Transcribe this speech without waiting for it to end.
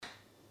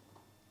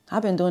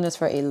I've been doing this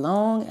for a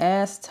long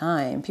ass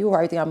time. People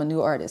probably think I'm a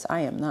new artist. I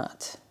am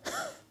not.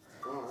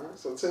 All right,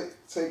 so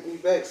take me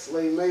back,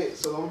 Slay Mayes.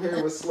 So I'm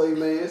here with Slay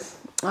Mayes.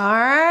 All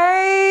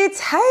right.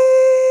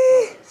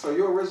 Hey. So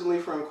you're originally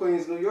from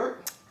Queens, New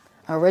York?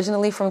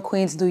 Originally from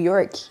Queens, New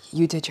York.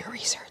 You did your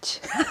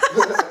research.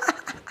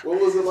 What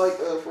was it like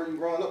for you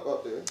growing up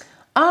out there?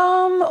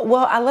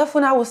 Well, I left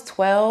when I was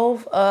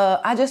 12.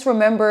 I just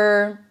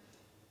remember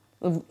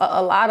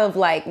a lot of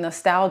like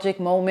nostalgic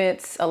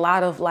moments, a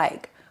lot of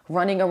like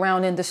running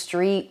around in the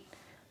street,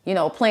 you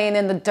know, playing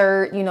in the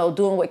dirt, you know,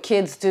 doing what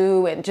kids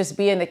do and just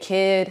being a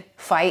kid,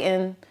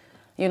 fighting.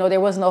 You know,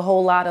 there wasn't a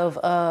whole lot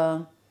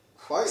of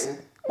Fighting?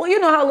 well, you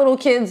know how little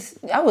kids,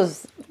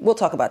 we'll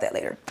talk about that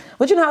later.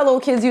 But you know how little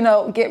kids, you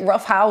know, get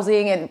rough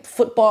housing and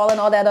football and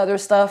all that other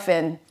stuff.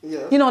 And,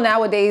 yeah. You know,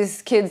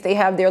 nowadays kids, they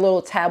have their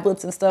little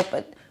tablets and stuff,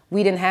 but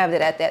we didn't have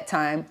that at that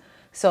time.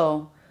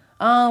 So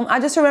I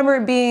just remember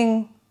it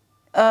being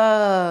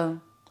a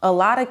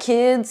lot of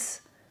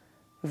kids,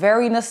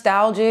 very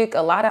nostalgic,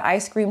 a lot of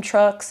ice cream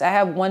trucks. I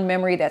have one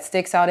memory that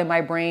sticks out in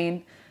my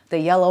brain. The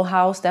yellow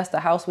house, that's the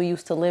house we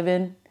used to live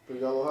in. The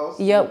yellow house?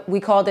 Yep, we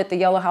called it the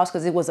yellow house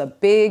because it was a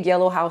big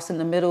yellow house in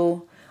the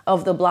middle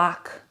of the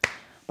block.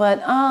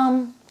 But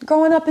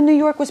growing up in New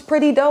York was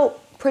pretty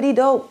dope. Pretty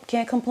dope.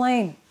 Can't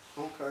complain.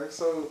 Okay,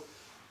 so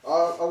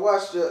I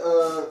watched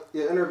your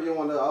interview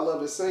on the I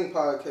Love to Sing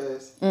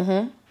podcast.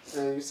 Mm-hmm.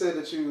 And you said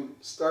that you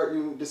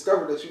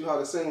discovered that you knew how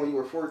to sing when you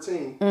were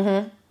 14.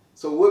 Mm-hmm.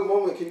 So what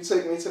moment, can you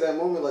take me to that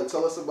moment? Like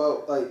tell us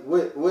about like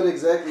what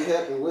exactly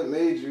happened? What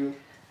made you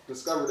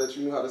discover that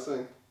you knew how to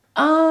sing?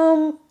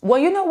 Well,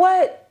 you know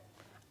what?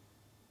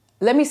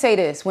 Let me say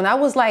this. When I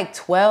was like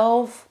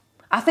 12,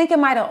 I think it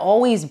might have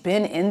always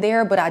been in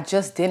there, but I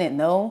just didn't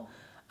know.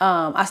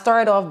 I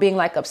started off being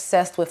like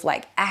obsessed with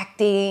like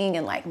acting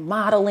and like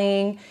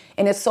modeling.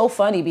 And it's so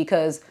funny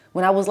because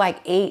when I was like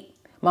 8,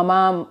 my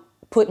mom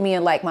put me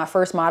in like my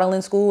first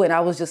modeling school. And I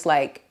was just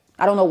like,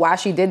 I don't know why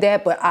she did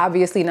that, but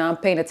obviously now I'm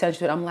paying attention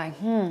to it. I'm like,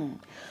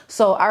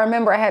 So I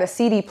remember I had a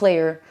CD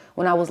player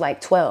when I was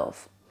like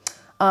 12.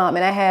 And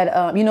I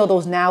had, you know,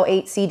 those Now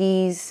 8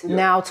 CDs, yeah.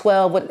 Now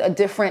 12 with a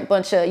different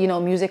bunch of, you know,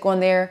 music on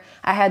there.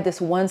 I had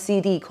this one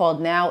CD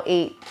called Now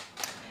 8.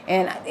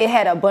 And it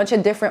had a bunch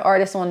of different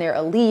artists on there,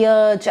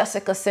 Aaliyah,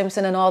 Jessica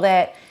Simpson and all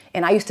that.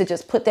 And I used to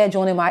just put that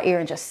joint in my ear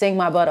and just sing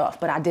my butt off.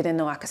 But I didn't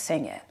know I could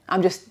sing it.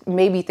 I'm just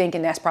maybe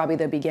thinking that's probably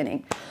the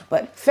beginning.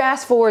 But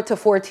fast forward to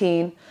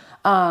 14,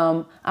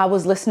 I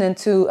was listening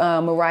to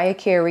Mariah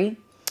Carey.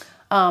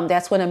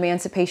 That's when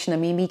Emancipation of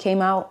Mimi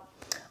came out.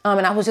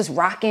 And I was just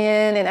rocking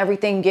and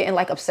everything, getting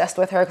like obsessed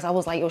with her because I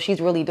was like, yo, she's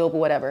really dope or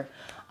whatever.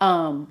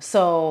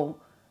 So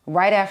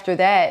right after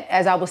that,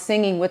 as I was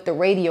singing with the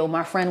radio,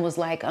 my friend was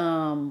like,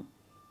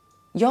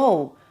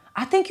 yo,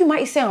 I think you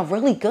might sound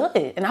really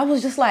good. And I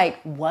was just like,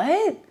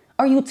 what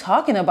are you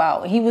talking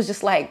about? And he was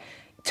just like,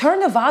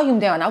 turn the volume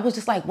down. I was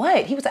just like,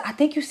 what? He was like, I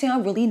think you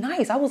sound really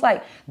nice. I was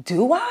like,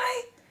 do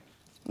I?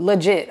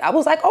 Legit. I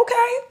was like,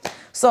 okay.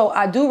 So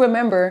I do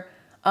remember,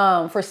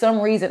 for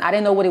some reason, I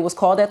didn't know what it was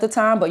called at the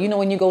time, but you know,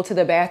 when you go to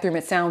the bathroom,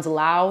 it sounds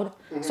loud.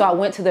 Mm-hmm. So I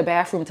went to the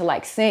bathroom to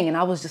like sing and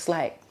I was just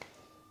like,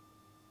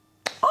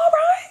 all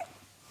right,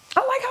 I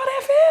like how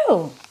that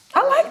feels.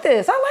 I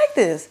like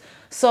this.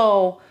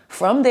 So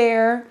from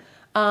there,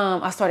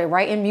 I started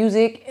writing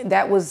music.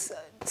 That was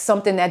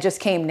something that just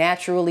came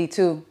naturally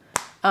too.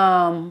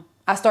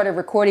 I started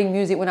recording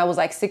music when I was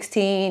like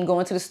 16,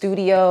 going to the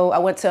studio. I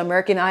went to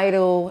American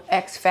Idol,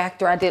 X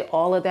Factor. I did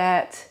all of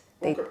that.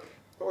 Okay.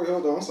 Oh,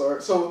 hold on, I'm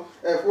sorry. So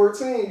at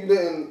 14, you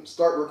didn't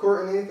start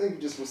recording anything?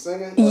 You just was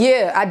singing?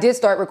 Yeah, I did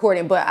start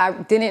recording, but I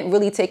didn't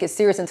really take it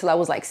serious until I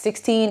was like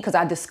 16 because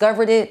I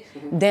discovered it.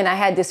 Mm-hmm. Then I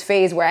had this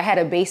phase where I had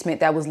a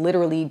basement that was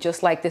literally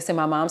just like this in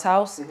my mom's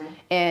house. Mm-hmm.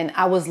 And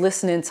I was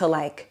listening to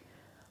like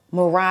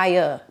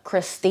Mariah,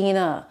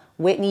 Christina,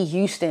 Whitney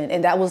Houston.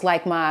 And that was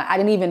like I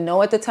didn't even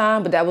know at the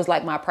time, but that was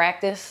like my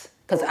practice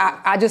because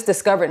I just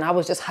discovered and I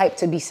was just hyped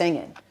to be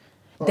singing.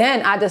 Oh.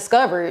 Then I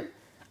discovered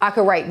I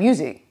could write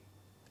music.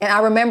 And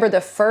I remember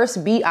the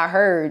first beat I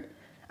heard,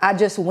 I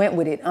just went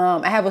with it.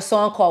 I have a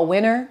song called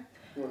Winner.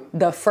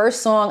 The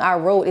first song I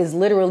wrote is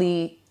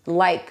literally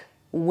like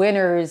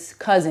Winner's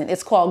cousin.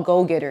 It's called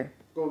Go Getter.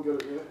 Go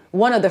Getter, yeah.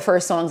 One of the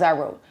first songs I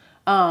wrote.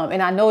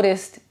 And I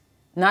noticed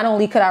not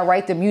only could I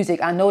write the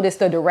music, I noticed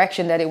the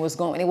direction that it was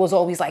going. It was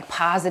always like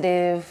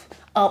positive,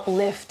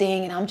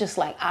 uplifting. And I'm just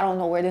like, I don't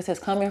know where this is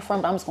coming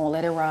from, but I'm just going to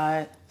let it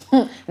ride.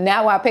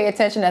 Now I pay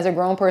attention as a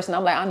grown person.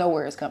 I'm like, I know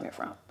where it's coming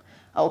from.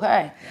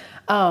 Okay.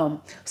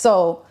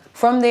 So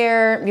from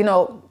there, you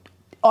know,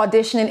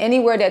 auditioning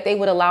anywhere that they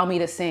would allow me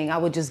to sing, I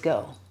would just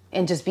go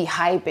and just be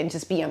hype and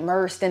just be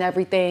immersed in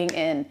everything.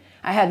 And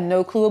I had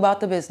no clue about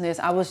the business.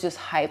 I was just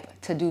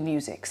hype to do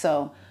music.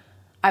 So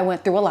I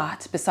went through a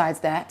lot besides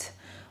that.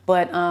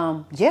 But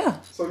yeah.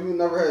 So you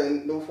never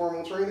had no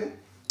formal training?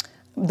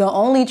 The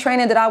only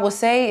training that I would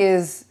say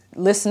is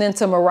listening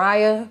to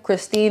Mariah,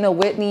 Christina,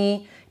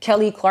 Whitney,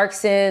 Kelly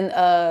Clarkson,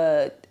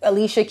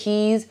 Alicia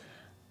Keys.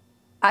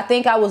 I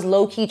think I was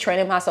low-key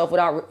training myself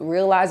without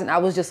realizing. I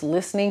was just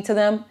listening to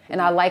them,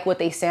 and I like what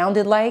they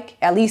sounded like.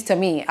 At least to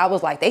me, I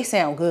was like, they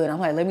sound good. I'm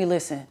like, let me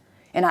listen,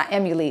 and I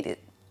emulated.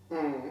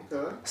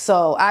 Okay.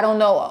 So I don't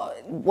know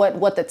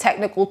what the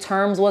technical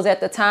terms was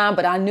at the time,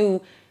 but I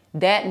knew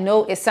that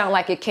note, it sounded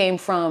like it came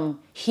from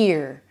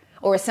here,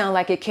 or it sounded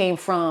like it came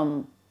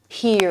from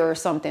here or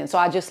something. So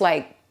I just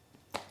like,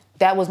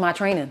 that was my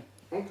training.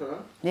 Okay.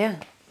 Yeah,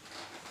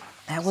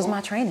 that was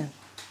my training.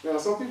 Now,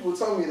 some people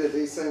tell me that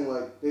they sing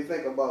like, they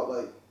think about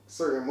like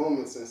certain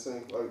moments and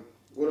sing. Like,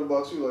 what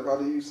about you? Like, how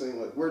do you sing?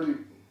 Like, where do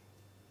you,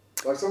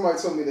 like somebody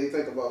told me they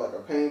think about like a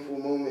painful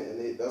moment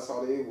and that's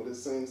how they're able to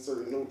sing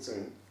certain notes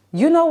in.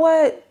 You know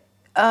what?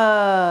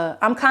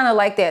 I'm kind of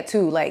like that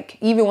too. Like,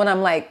 even when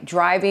I'm like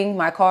driving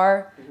my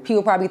car,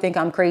 people probably think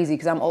I'm crazy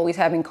because I'm always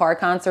having car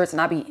concerts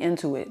and I be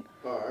into it.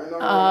 I know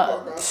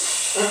car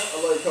concerts.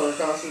 I like car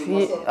concerts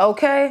myself.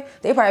 Okay.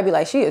 They probably be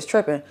like, she is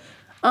tripping.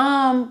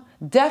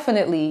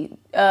 Definitely.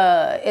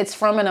 It's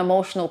from an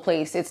emotional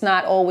place. It's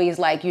not always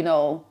like, you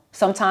know,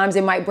 sometimes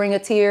it might bring a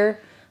tear.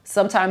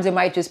 Sometimes it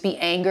might just be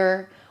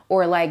anger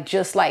or like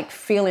just like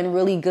feeling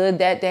really good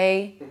that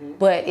day.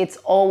 But it's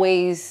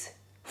always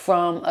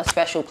from a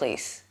special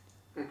place.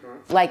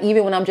 Like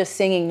even when I'm just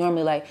singing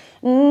normally, like,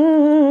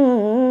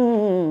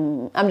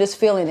 I'm just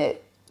feeling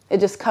it. It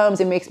just comes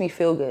and makes me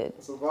feel good.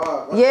 It's a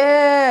vibe.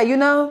 Yeah, you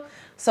know?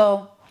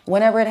 So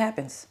whenever it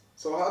happens.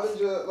 So how did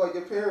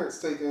your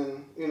parents take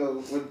in, you know,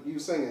 when you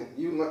singing?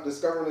 You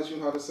discovering that you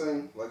know how to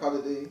sing? Like how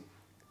did they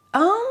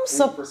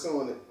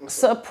pursuing it? Okay.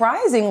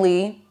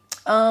 Surprisingly,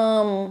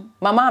 my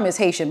mom is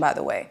Haitian, by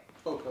the way.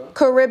 Okay.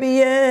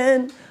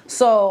 Caribbean.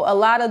 So a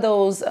lot of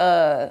those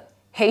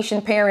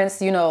Haitian parents,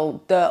 you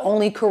know, the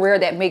only career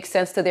that makes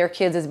sense to their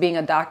kids is being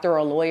a doctor or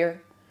a lawyer.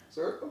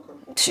 Sir?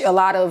 Okay. A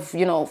lot of,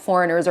 you know,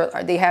 foreigners,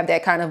 they have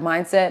that kind of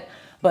mindset.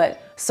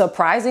 But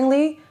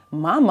surprisingly,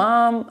 my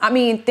mom, I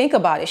mean, think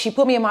about it. She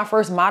put me in my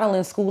first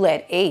modeling school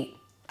at 8.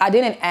 I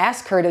didn't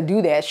ask her to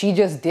do that. She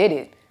just did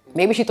it.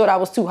 Maybe she thought I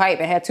was too hype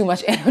and had too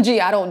much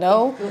energy. I don't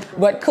know.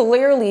 But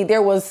clearly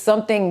there was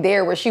something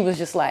there where she was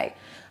just like,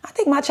 I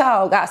think my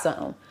child got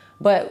something.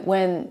 But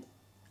when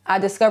I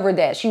discovered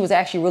that, she was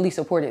actually really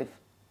supportive.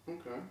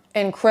 Okay.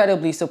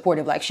 Incredibly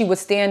supportive. Like she would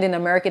stand in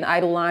American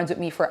Idol lines with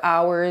me for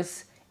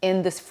hours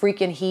in this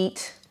freaking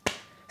heat,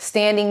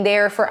 standing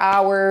there for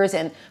hours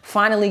and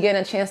finally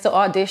getting a chance to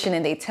audition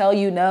and they tell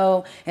you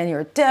no and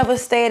you're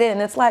devastated and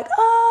it's like,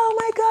 oh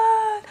my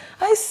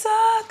God, I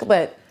suck.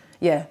 But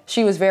yeah,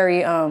 she was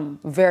very,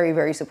 very,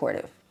 very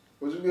supportive.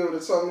 Would you be able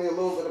to tell me a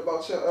little bit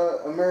about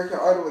your American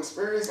Idol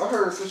experience? I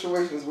heard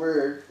situations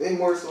where they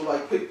more so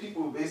like pick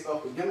people based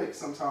off of gimmicks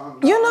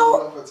sometimes. You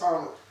know, off of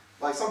talent.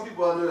 Like some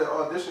people I knew that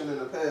auditioned in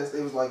the past, they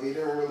was like they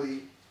didn't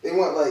really. They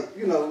want like,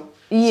 you know,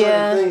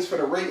 certain things for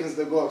the ratings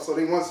to go up. So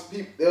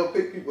they'll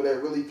pick people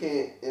that really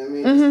can't. You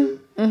know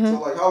what I mean? So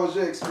like, how was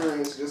your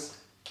experience? Just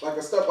like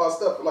a step by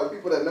step for like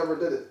people that never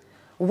did it.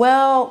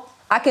 Well,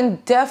 I can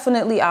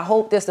definitely. I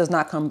hope this does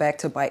not come back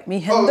to bite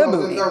me in the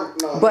booty.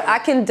 But I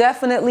can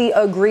definitely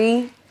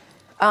agree.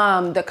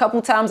 The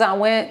couple times I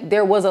went,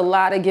 there was a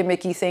lot of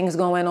gimmicky things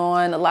going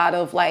on, a lot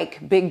of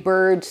like Big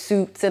Bird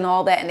suits and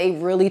all that, and they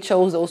really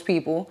chose those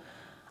people.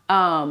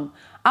 I'm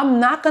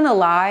not gonna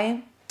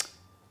lie.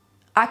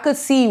 I could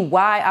see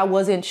why I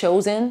wasn't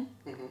chosen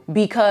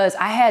because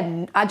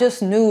I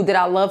just knew that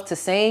I loved to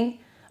sing,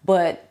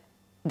 but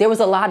there was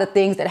a lot of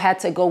things that had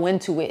to go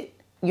into it.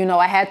 You know,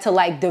 I had to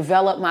like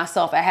develop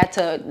myself. I had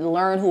to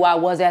learn who I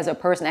was as a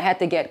person. I had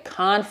to get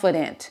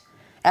confident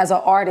as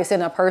an artist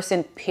and a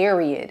person,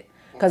 period.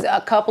 Because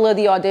a couple of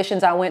the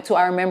auditions I went to,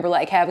 I remember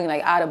like having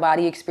like out of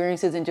body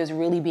experiences and just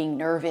really being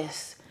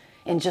nervous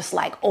and just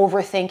like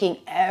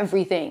overthinking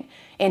everything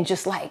and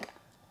just like,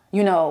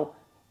 you know,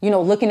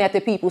 looking at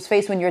the people's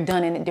face when you're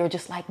done and they're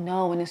just like,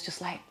 no. And it's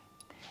just like,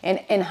 and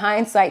in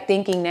hindsight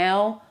thinking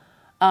now,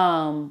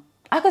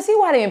 I could see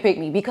why they didn't pick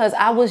me because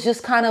I was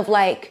just kind of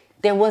like,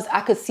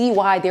 I could see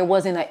why there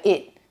wasn't a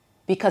it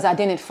because I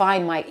didn't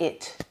find my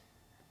it.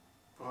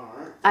 All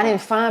right. I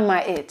didn't find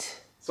my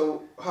it.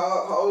 So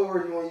how old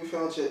were you when you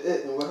found your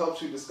it and what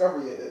helped you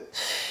discover your it?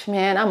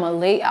 Man,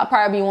 I'll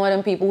probably be one of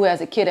them people who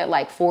has a kid at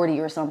like 40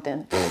 or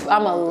something.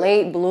 I'm a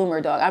late bloomer,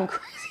 dog. I'm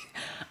crazy.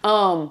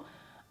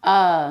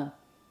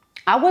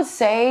 I would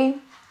say,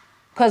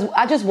 because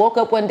I just woke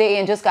up one day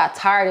and just got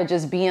tired of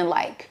just being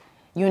like,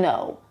 you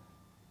know,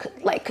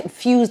 like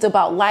confused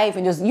about life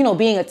and just, you know,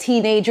 being a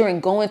teenager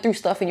and going through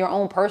stuff in your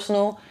own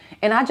personal.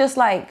 And I just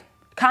like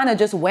kind of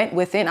just went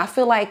within. I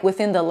feel like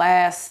within the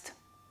last,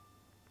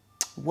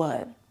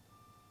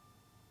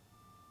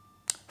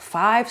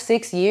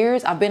 5-6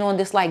 years, I've been on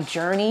this like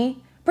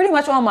journey pretty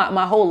much all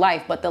my whole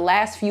life. But the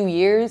last few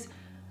years,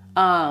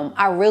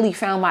 I really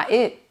found my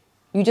it.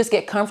 You just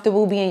get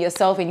comfortable being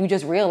yourself and you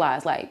just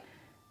realize like,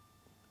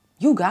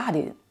 you got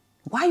it.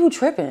 Why you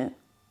tripping?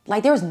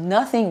 Like there's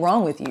nothing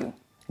wrong with you.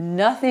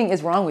 Nothing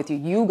is wrong with you.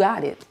 You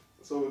got it.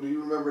 So do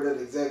you remember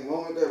that exact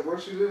moment that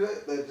brought you to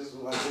that? That just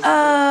was like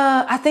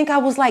I think I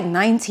was like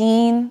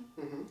 19.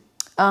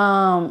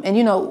 And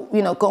you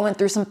know, going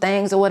through some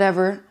things or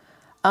whatever.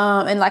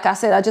 And like I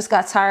said, I just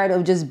got tired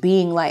of just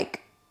being like,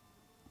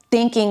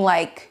 thinking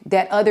like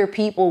that other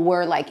people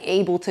were like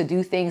able to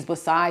do things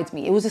besides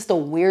me. It was just the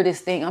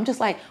weirdest thing. I'm just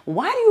like,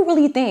 why do you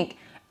really think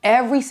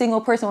every single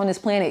person on this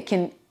planet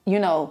can,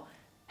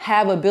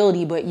 have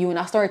ability but you? And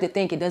I started to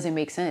think it doesn't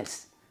make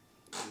sense.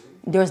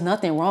 There's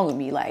nothing wrong with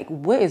me. Like,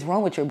 what is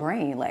wrong with your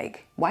brain?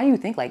 Like, why do you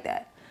think like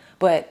that?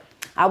 But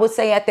I would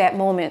say at that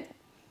moment,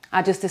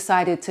 I just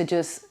decided to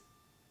just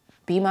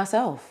be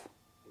myself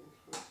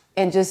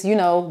and just,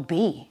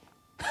 be.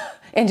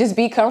 And just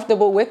be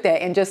comfortable with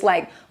that and just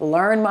like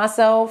learn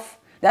myself.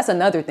 That's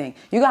another thing.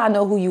 You gotta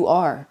know who you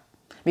are,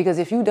 because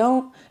if you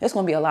don't, it's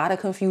gonna be a lot of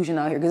confusion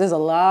out here, because there's a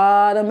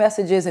lot of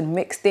messages and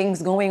mixed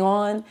things going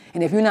on.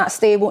 And if you're not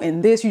stable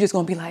in this, you're just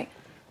gonna be like,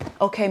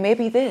 okay,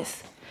 maybe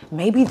this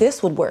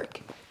would work.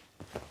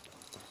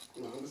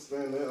 I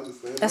understand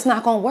that. That's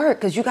not gonna work,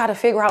 because you gotta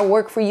figure out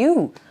work for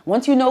you.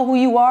 Once you know who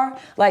you are,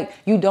 like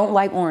you don't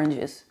like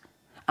oranges.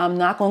 I'm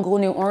not gonna go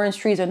near orange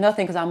trees or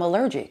nothing because I'm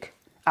allergic.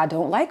 I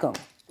don't like them.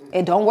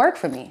 It don't work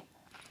for me.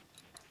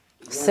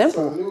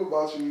 Simple. I knew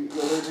about you.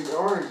 You're allergic to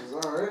oranges,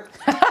 all right?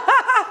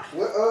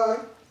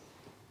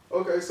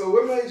 Okay, so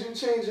what made you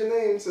change your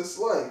name to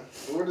Slay?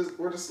 Where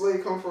does Slay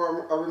come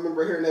from? I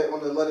remember hearing that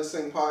on the Let It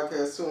Sing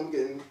podcast too. I'm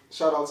getting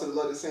shout out to the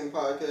Let It Sing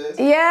podcast.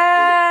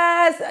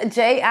 Yes,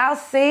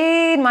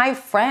 JLC, my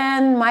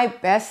friend, my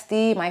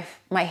bestie,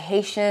 my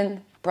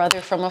Haitian brother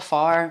from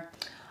afar.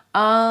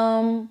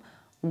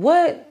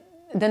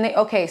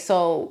 Okay,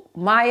 so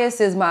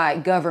Myers is my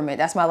government.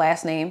 That's my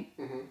last name.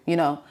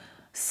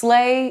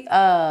 Slay,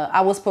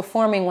 I was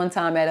performing one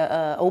time at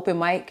a open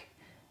mic,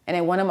 and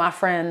then one of my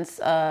friends,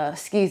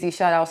 Skeezy,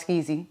 shout out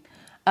Skeezy,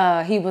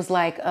 he was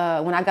like,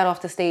 when I got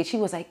off the stage, he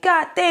was like,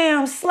 God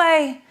damn,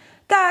 Slay,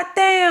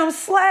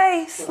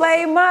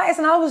 Slay Myers.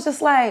 And I was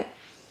just like,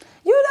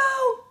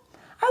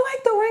 I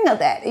like the ring of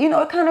that.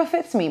 It kind of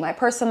fits me. My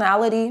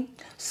personality,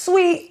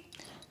 sweet,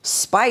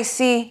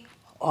 spicy,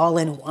 all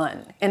in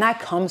one. And that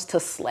comes to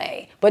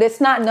Slay. But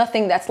it's not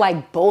nothing that's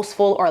like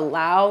boastful or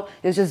loud.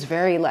 It's just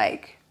very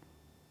like,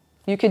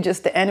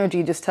 the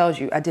energy just tells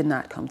you, I did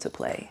not come to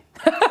play.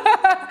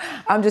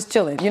 I'm just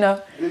chilling,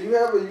 Yeah, you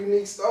have a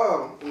unique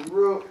style.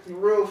 You're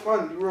real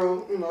funny.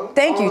 You're real,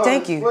 Thank you.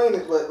 Explain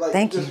it, but like,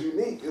 Thank just you.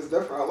 unique. It's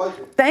different. I like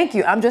it. Thank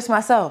you. I'm just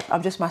myself.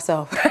 How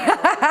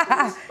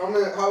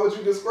would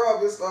you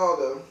describe your style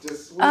though?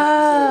 Just sweet,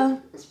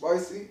 and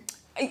spicy?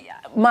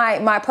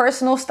 My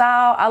personal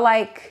style, I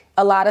like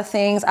a lot of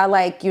things. I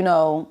like,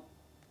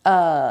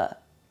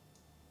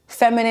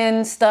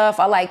 feminine stuff.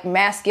 I like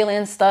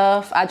masculine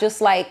stuff. I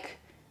just like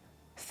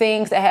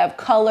things that have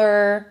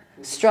color,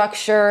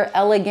 structure,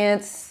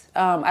 elegance.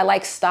 I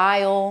like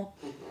style.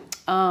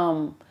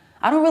 I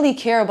don't really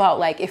care about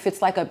like if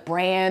it's like a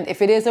brand.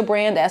 If it is a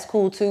brand, that's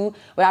cool too.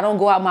 But I don't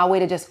go out my way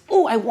to just,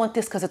 I want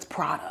this because it's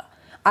Prada.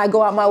 I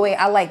go out my way,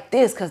 I like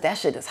this because that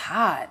shit is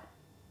hot.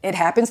 It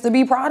happens to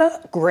be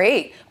Prada,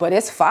 great, but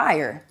it's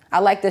fire. I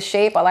like the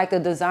shape, I like the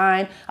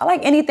design. I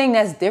like anything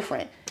that's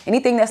different.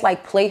 Anything that's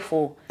like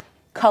playful,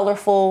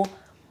 colorful,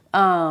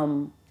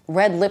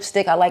 red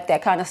lipstick, I like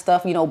that kind of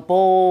stuff,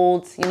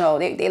 bold.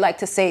 They like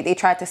to say, they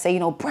tried to say,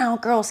 brown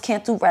girls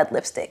can't do red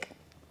lipstick.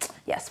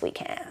 Yes, we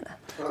can,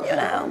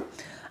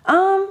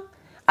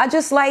 I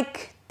just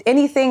like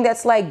anything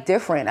that's like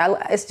different.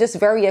 It's just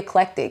very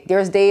eclectic.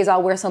 There's days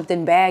I'll wear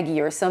something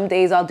baggy, or some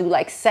days I'll do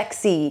like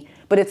sexy,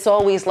 but it's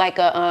always like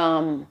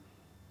a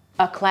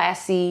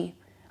classy,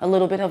 a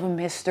little bit of a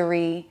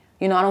mystery.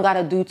 I don't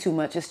gotta do too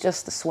much. It's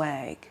just the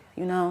swag,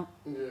 Yeah.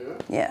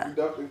 Yeah. You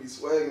definitely be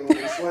swagging when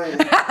you're swaying.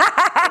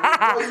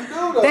 What you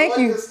do though? Thank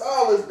you. Your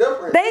style is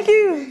different. Thank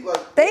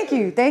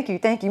you. Thank you.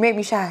 You made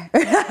me shy.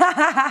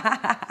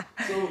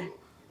 So,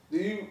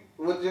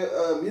 with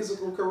your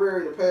musical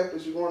career, the path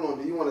that you're going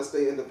on, do you want to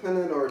stay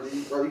independent, or are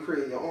you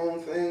creating your own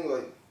thing?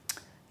 Like,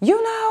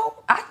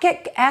 I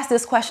get asked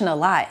this question a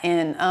lot,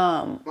 and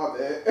my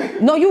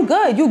bad. no, you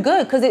good,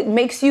 because it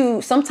makes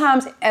you,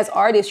 sometimes as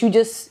artists,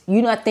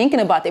 you're not thinking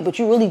about that, but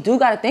you really do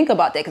got to think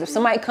about that, because if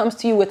somebody comes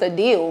to you with a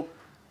deal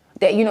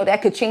that,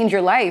 that could change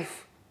your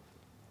life,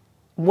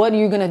 what are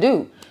you going to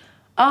do?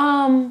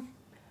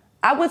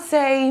 I would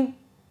say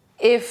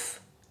if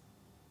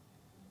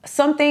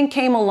something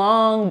came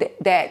along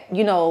that,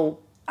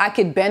 I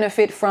could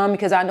benefit from,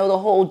 because I know the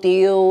whole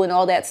deal and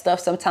all that stuff,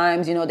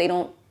 sometimes,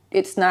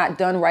 it's not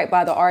done right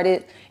by the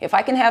artist. If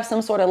I can have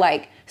some sort of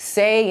like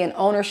say and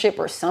ownership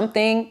or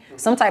something,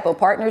 some type of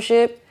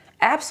partnership,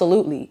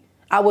 absolutely.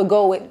 I would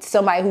go with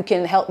somebody who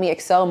can help me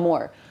excel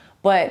more.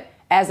 But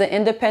as an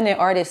independent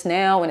artist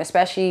now, and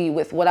especially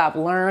with what I've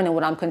learned and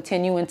what I'm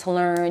continuing to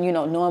learn,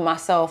 knowing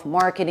myself,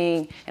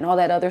 marketing and all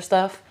that other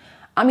stuff,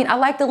 I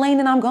like the lane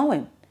that I'm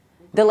going.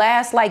 The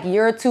last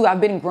year or two, I've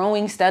been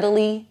growing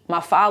steadily. My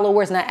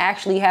followers, and I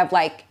actually have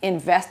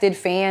invested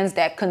fans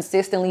that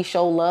consistently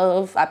show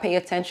love. I pay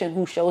attention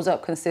who shows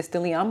up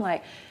consistently. I'm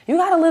like, you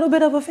got a little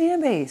bit of a fan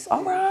base.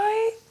 All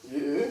right.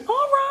 Yeah.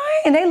 All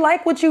right. And they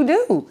like what you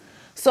do.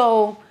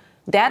 So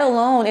that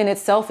alone in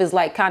itself is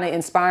kind of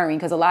inspiring,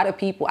 because a lot of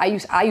people, I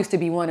used to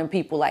be one of them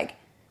people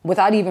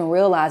without even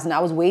realizing I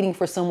was waiting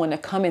for someone to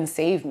come and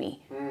save me,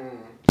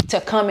 to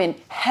come and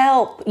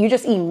help. You're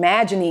just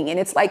imagining, and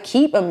it's like,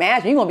 keep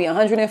imagining. You're gonna be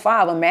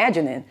 105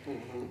 imagining.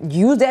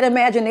 Use that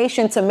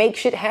imagination to make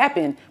shit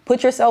happen.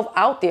 Put yourself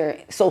out there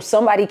so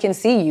somebody can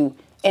see you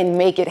and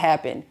make it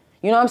happen.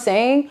 You know what I'm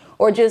saying?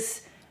 Or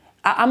just,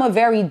 I'm a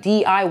very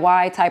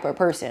DIY type of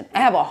person. I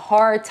have a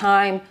hard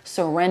time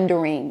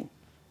surrendering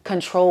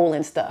control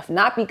and stuff.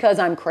 Not because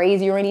I'm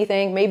crazy or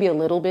anything, maybe a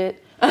little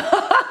bit.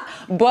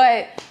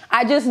 But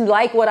I just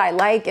like what I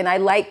like, and I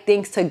like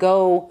things to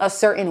go a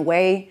certain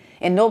way,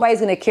 and nobody's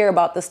gonna care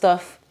about the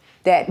stuff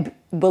that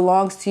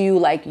belongs to you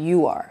like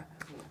you are.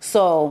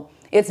 So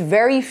it's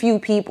very few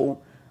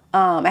people.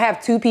 I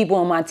have 2 people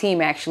on my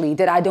team actually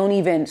that I don't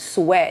even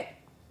sweat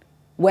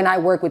when I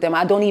work with them.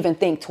 I don't even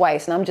think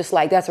twice. And I'm just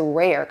like, that's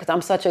rare, because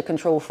I'm such a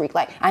control freak.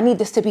 Like, I need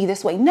this to be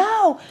this way.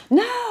 No.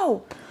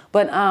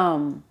 But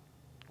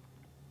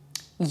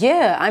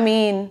yeah, I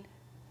mean,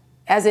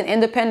 as an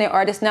independent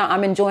artist now,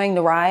 I'm enjoying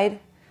the ride.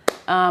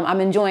 I'm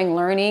enjoying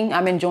learning.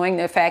 I'm enjoying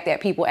the fact that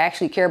people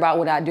actually care about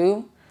what I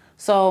do.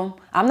 So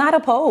I'm not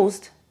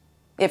opposed.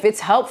 If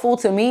it's helpful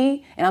to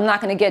me and I'm not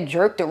going to get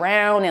jerked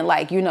around and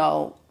like, you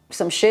know,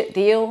 some shit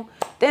deal,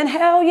 then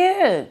hell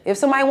yeah. If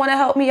somebody want to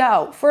help me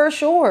out, for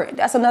sure.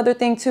 That's another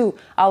thing too.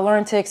 I'll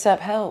learn to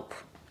accept help.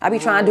 I be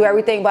trying to do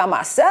everything by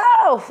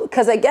myself.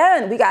 Because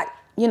again, we got,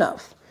 you know.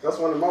 That's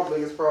one of my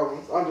biggest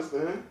problems. I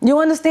understand. You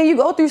understand? You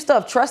go through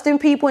stuff, trusting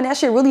people, and that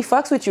shit really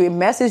fucks with you. It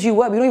messes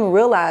you up. You don't even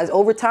realize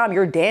over time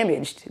you're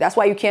damaged. That's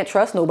why you can't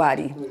trust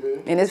nobody.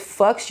 Mm-hmm. And it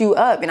fucks you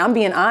up. And I'm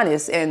being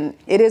honest, and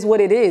it is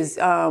what it is.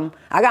 I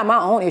got my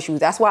own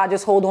issues. That's why I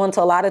just hold on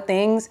to a lot of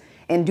things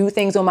and do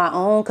things on my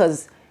own,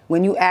 because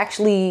when you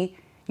actually,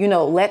 you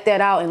know, let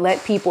that out and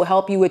let people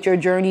help you with your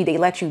journey, they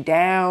let you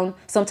down,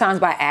 sometimes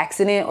by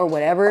accident or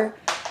whatever.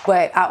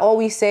 But I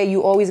always say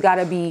you always got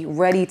to be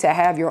ready to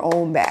have your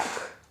own back.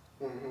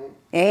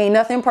 It ain't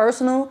nothing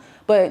personal,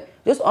 but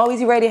just always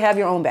be ready to have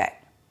your own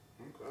back.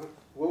 Okay.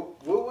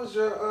 What was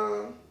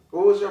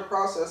your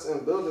process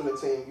in building a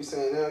team? You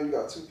saying now you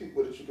got two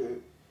people that you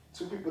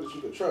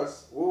could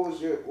trust. What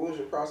was your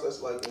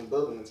process like in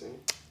building a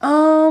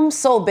team?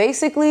 So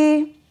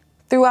basically,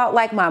 throughout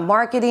like my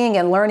marketing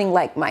and learning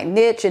like my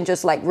niche and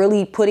just like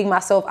really putting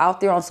myself out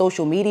there on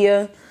social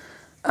media,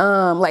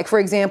 like for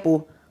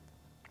example,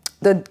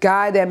 the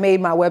guy that made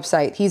my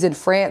website, he's in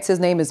France. His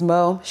name is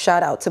Mo.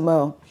 Shout out to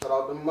Mo.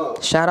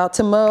 Shout out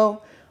to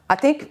Mo. I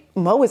think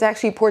Mo is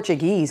actually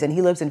Portuguese and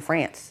he lives in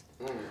France.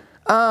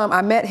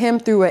 I met him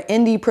through an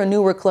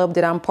indiepreneur club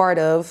that I'm part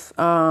of.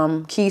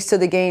 Keys to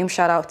the Game.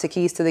 Shout out to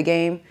Keys to the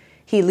Game.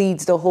 He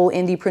leads the whole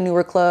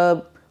indiepreneur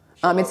club.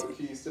 It's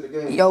Keys to the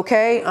Game.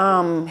 Okay.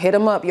 Hit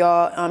him up,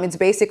 y'all. It's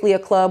basically a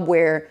club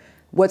where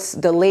what's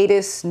the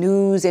latest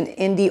news and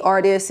indie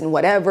artists and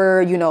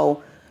whatever, you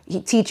know. He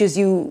teaches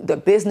you the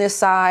business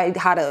side,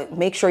 how to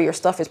make sure your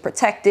stuff is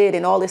protected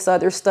and all this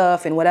other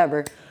stuff and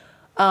whatever.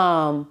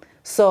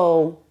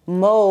 So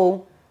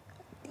Mo,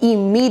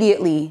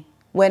 immediately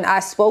when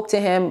I spoke to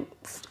him,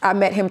 I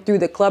met him through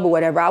the club or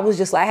whatever. I was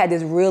just like, I had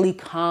this really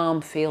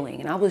calm feeling.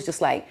 And I was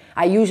just like,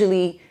 I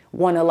usually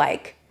want to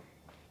like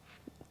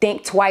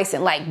think twice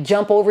and like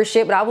jump over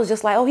shit. But I was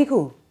just like, oh, he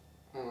cool.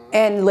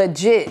 And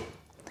legit.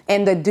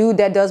 And the dude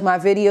that does my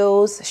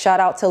videos,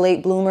 shout out to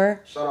Late Bloomer.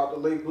 Shout out to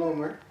Late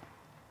Bloomer.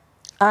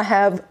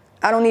 I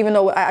don't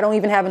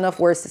even have enough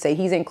words to say.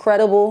 He's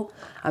incredible,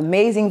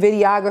 amazing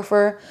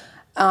videographer.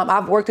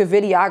 I've worked with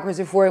videographers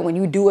before. When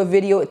you do a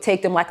video, it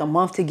takes them like a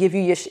month to give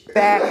you your shit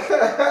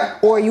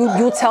back. Or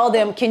you tell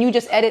them, can you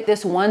just edit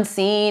this one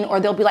scene?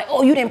 Or they'll be like,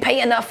 oh, you didn't pay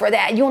enough for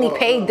that. You only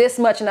paid this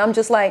much. And I'm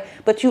just like,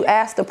 but you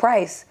asked the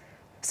price.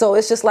 So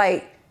it's just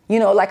like, you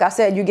know, like I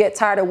said, you get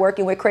tired of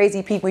working with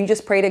crazy people. You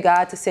just pray to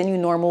God to send you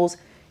normals.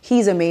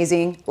 He's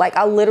amazing. Like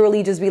I'll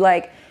literally just be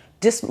like,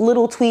 just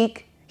little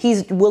tweak.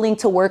 He's willing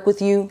to work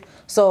with you.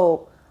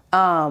 So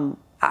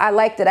I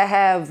like that I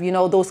have, you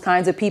know, those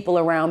kinds of people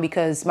around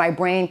because my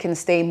brain can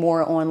stay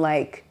more on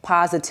like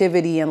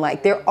positivity and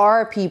like there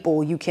are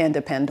people you can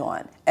depend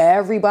on.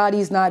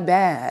 Everybody's not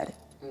bad.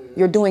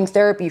 You're doing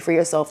therapy for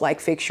yourself, like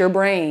fix your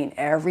brain.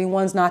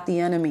 Everyone's not the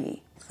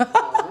enemy.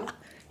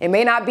 It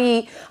may not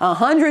be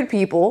 100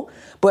 people,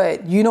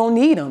 but you don't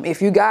need them.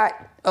 If you got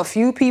a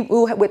few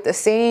people with the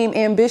same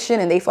ambition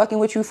and they fucking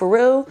with you for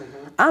real,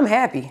 I'm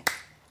happy.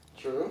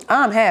 True.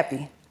 I'm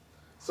happy.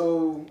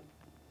 So,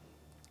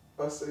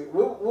 let's see.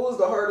 What was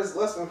the hardest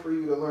lesson for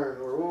you to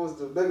learn, or what was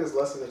the biggest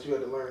lesson that you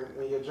had to learn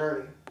in your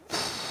journey?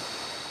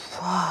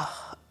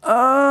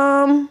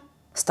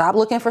 Stop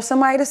looking for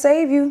somebody to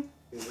save you.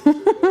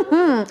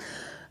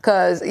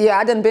 Cause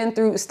I done been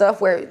through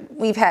stuff where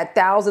we've had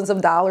thousands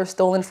of dollars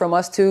stolen from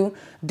us too,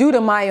 due to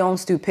my own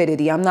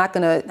stupidity. I'm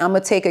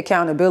gonna take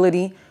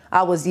accountability.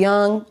 I was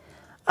young.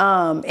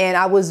 And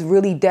I was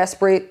really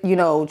desperate, you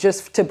know,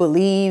 just to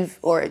believe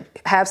or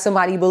have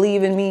somebody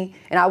believe in me.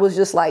 And I was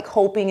just like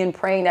hoping and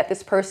praying that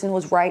this person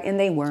was right, and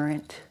they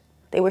weren't.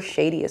 They were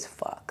shady as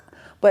fuck.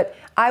 But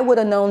I would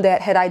have known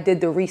that had I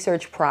did the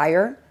research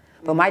prior.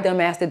 But my dumb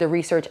ass did the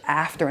research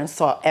after and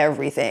saw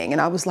everything. And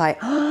I was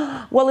like,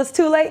 well, it's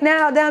too late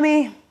now,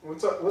 dummy. What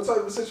type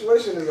of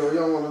situation is it? You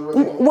don't want to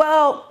really...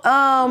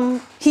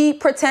 Well, he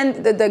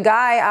pretended, the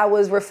guy I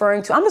was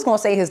referring to, I'm just going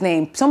to say his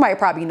name. Somebody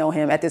probably know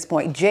him at this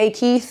point. Jay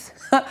Keith.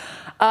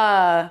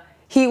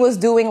 He was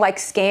doing like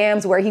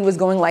scams where he was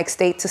going like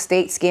state to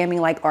state scamming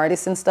like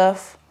artists and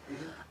stuff.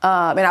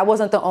 And I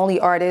wasn't the only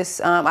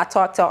artist. I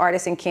talked to an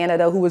artist in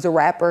Canada who was a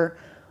rapper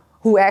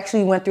who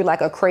actually went through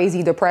like a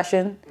crazy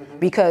depression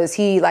because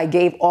he like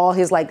gave all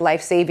his like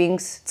life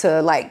savings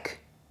to like...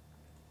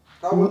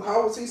 How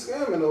was he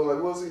scamming though?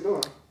 Like, what was he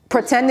doing?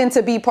 Pretending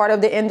to be part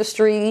of the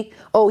industry.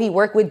 Oh, he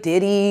worked with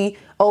Diddy.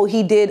 Oh,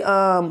 he did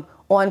on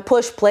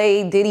Push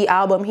Play Diddy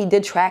album, he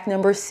did track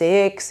number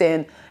 6.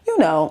 And, you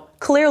know,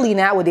 clearly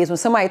nowadays when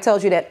somebody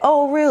tells you that,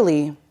 oh,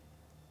 really?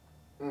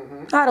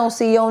 I don't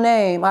see your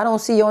name. I don't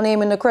see your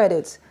name in the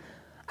credits.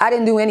 I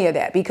didn't do any of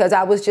that because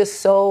I was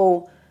just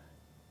so...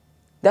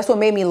 That's what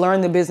made me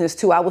learn the business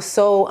too. I was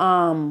so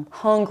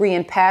hungry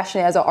and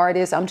passionate as an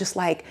artist. I'm just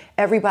like,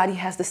 everybody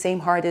has the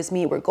same heart as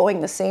me. We're going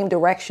the same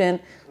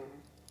direction.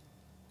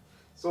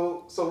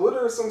 So what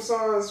are some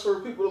signs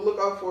for people to look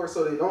out for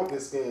so they don't get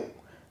scammed?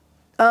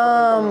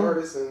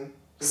 Artists and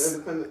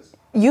independents.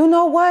 You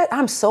know what?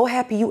 I'm so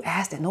happy you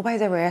asked it.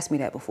 Nobody's ever asked me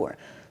that before.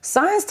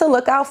 Signs to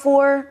look out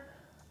for.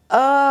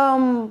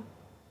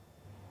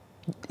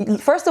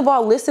 First of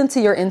all, listen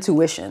to your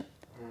intuition.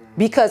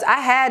 Because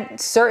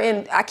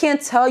I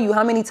can't tell you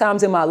how many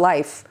times in my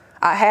life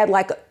I had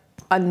like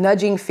a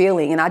nudging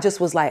feeling and I just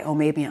was like, oh,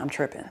 maybe I'm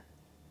tripping.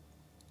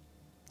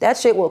 That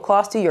shit will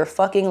cost you your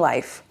fucking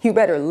life. You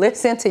better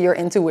listen to your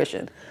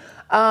intuition.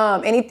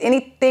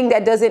 Anything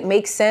that doesn't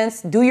make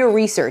sense, do your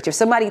research. If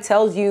somebody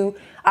tells you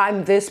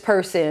I'm this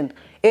person,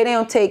 it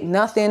don't take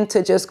nothing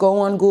to just go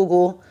on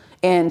Google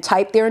and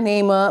type their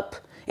name up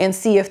and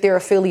see if they're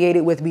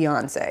affiliated with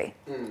Beyonce.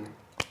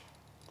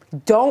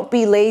 Don't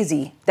be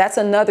lazy. That's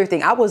another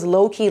thing. I was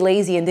low-key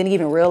lazy and didn't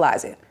even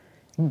realize it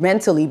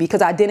mentally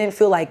because I didn't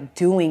feel like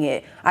doing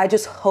it. I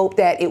just hope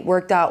that it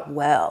worked out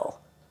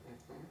well.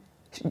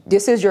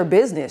 This is your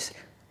business.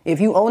 If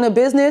you own a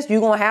business,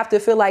 you're going to have to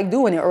feel like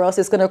doing it or else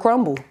it's going to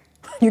crumble.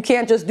 You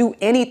can't just do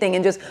anything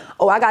and just,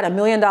 oh, I got $1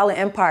 million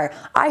empire.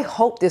 I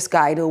hope this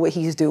guy knows what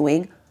he's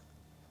doing.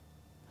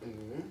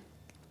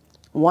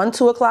 1,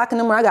 2 o'clock in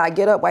the morning, I got to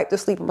get up, wipe the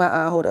sleep in my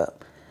eye. Hold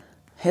up.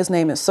 His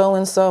name is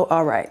so-and-so.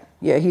 All right.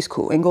 Yeah, he's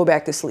cool. And go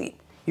back to sleep.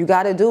 You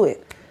got to do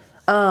it.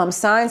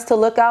 Signs to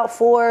look out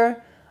for.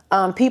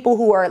 People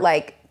who are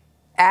like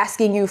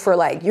asking you for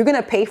like, you're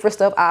going to pay for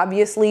stuff,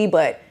 obviously,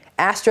 but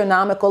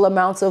astronomical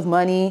amounts of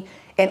money.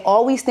 And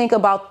always think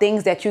about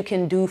things that you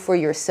can do for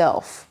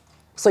yourself.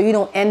 So you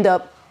don't end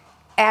up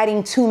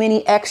adding too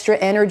many extra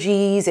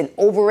energies and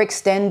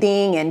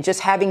overextending and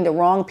just having the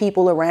wrong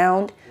people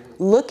around.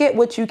 Look at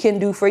what you can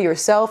do for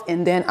yourself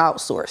and then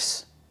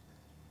outsource.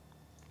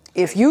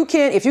 If you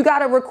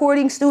got a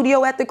recording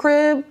studio at the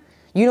crib,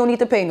 you don't need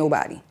to pay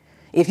nobody.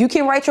 If you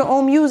can write your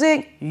own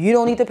music, you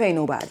don't need to pay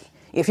nobody.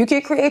 If you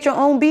can create your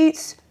own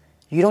beats,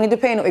 you don't need to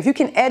pay no. If you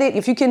can edit,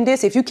 if you can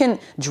this, if you can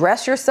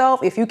dress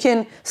yourself, if you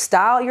can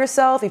style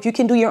yourself, if you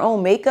can do your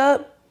own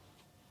makeup,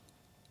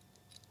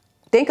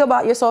 think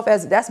about yourself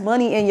as that's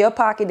money in your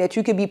pocket that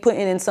you could be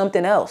putting in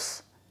something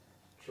else.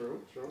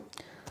 True.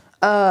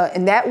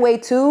 And that way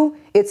too,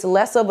 it's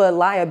less of a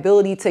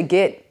liability to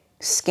get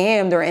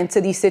scammed or into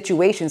these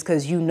situations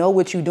because you know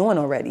what you're doing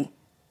already.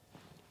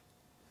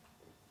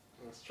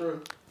 That's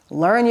true.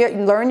 Learn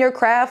your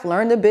craft,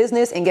 learn the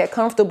business, and get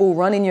comfortable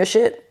running your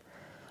shit.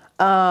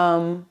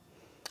 What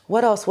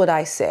else would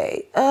I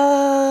say?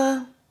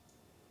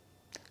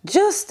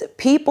 Just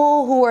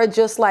people who are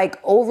just like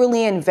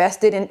overly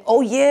invested in,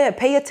 oh yeah,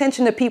 pay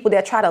attention to people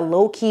that try to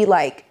low key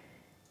like,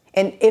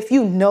 and if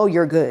you know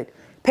you're good,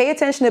 pay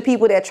attention to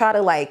people that try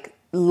to like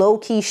low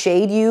key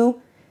shade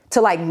you to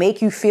like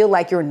make you feel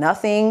like you're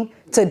nothing,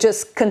 to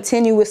just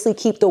continuously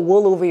keep the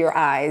wool over your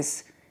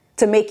eyes,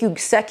 to make you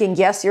second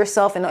guess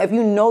yourself. And if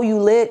you know you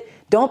lit,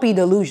 don't be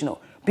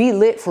delusional. Be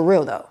lit for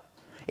real though.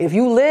 If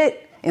you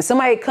lit and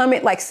somebody come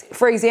in, like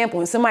for example,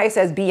 when somebody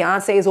says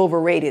Beyonce is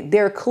overrated,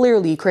 they're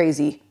clearly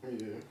crazy.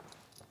 Yeah.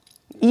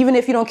 Even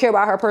if you don't care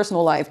about her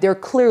personal life, they're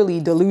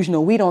clearly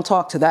delusional. We don't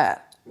talk to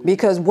that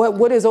because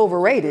what is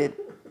overrated?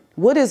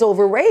 What is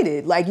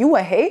overrated? Like you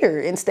a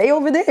hater and stay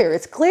over there.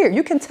 It's clear.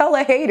 You can tell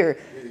a hater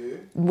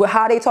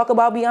how they talk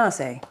about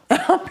Beyonce.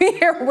 I'm being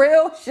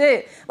real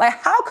shit. Like,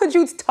 how could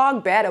you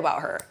talk bad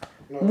about her?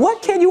 No,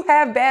 what can you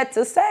have bad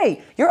to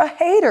say? You're a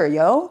hater,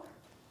 yo.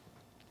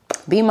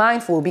 Be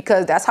mindful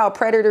because that's how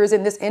predators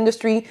in this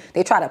industry,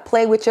 they try to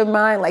play with your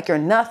mind like you're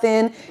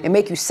nothing and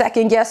make you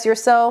second guess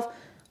yourself.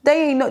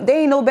 They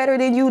ain't no better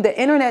than you. The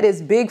internet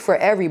is big for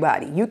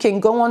everybody. You can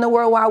go on the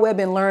World Wide Web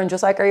and learn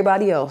just like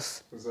everybody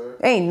else.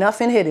 Ain't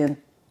nothing hidden.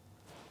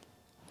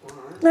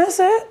 That's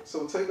it.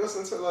 So take us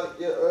into like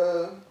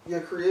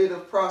your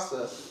creative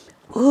process.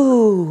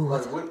 Ooh.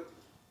 Like what?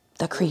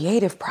 The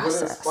creative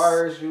process. What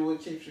inspires you?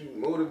 What keeps you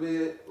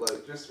motivated?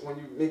 Like just when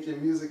you make your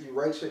music, you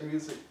write your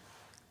music.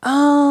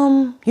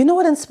 You know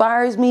what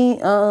inspires me?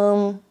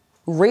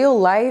 real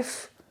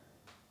life,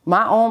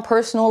 my own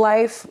personal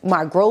life,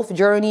 my growth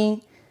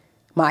journey,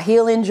 my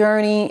healing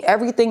journey,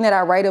 everything that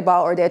I write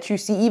about or that you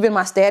see, even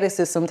my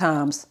statuses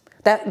sometimes,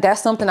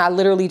 that's something I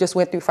literally just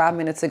went through 5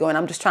 minutes ago, and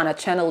I'm just trying to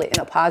channel it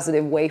in a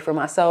positive way for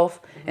myself,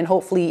 and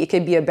hopefully it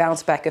could be a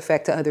bounce back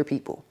effect to other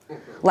people.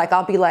 Like,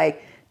 I'll be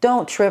like,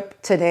 don't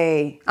trip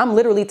today. I'm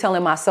literally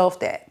telling myself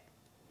that,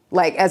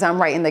 like, as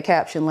I'm writing the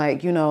caption,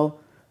 like, you know,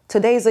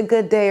 today's a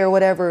good day or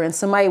whatever, and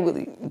somebody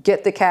would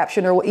get the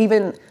caption, or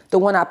even the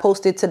one I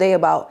posted today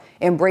about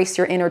embrace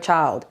your inner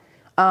child.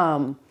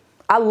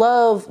 I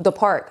love the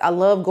park. I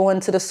love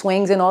going to the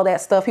swings and all that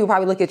stuff. People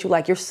probably look at you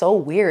like, you're so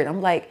weird.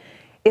 I'm like,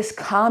 it's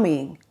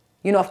calming.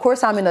 You know, of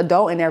course I'm an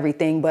adult and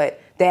everything,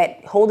 but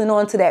that holding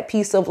on to that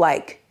piece of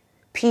like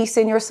peace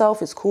in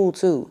yourself is cool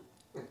too.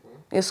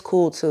 It's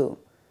cool too.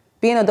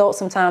 Being an adult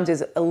sometimes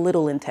is a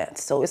little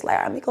intense. So it's like,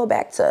 let me go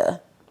back to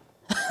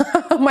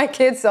my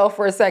kid self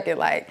for a second,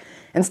 like,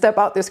 and step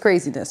out this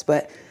craziness.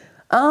 But,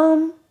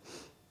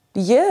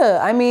 yeah,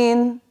 I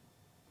mean,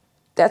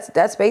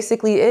 that's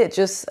basically it.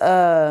 Just,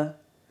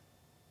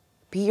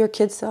 be your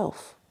kid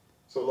self.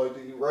 So, like,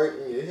 do you write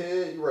in your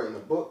head? You write in a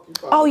book?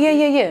 Oh,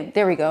 yeah.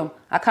 There we go.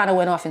 I kind of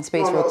went off in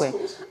space real quick.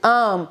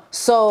 Cool.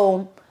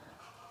 So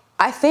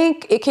I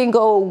think it can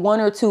go one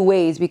or two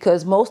ways,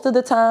 because most of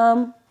the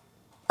time,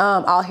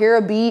 I'll hear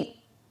a beat,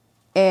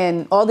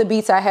 and all the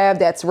beats I have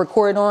that's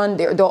recorded on,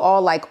 they're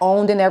all like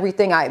owned and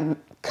everything. I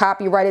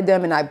copyrighted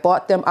them and I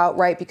bought them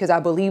outright because I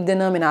believed in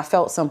them and I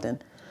felt something.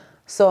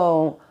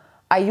 So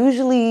I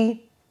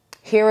usually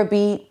hear a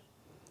beat,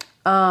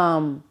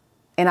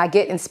 and I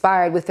get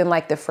inspired within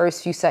like the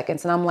first few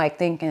seconds, and I'm like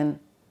thinking,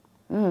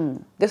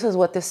 this is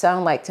what this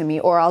sounds like to me.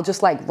 Or I'll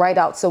just like write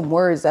out some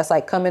words that's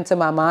like come into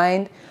my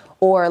mind,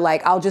 or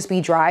like I'll just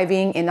be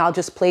driving and I'll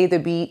just play the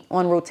beat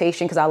on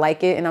rotation because I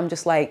like it. And I'm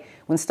just like,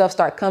 when stuff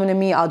start coming to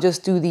me, I'll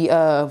just do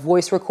the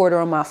voice recorder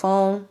on my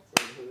phone.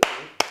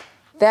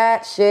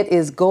 That shit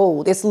is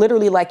gold. It's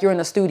literally like you're in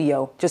a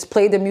studio. Just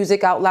play the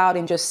music out loud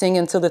and just sing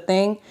into the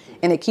thing,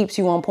 and it keeps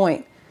you on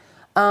point.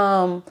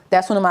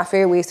 That's one of my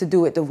favorite ways to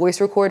do it, the voice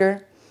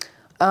recorder.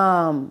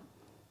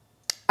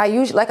 I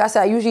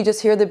usually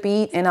just hear the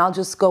beat and I'll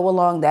just go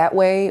along that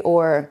way.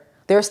 Or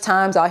there's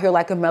times I'll hear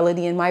like a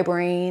melody in my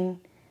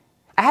brain.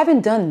 I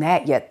haven't done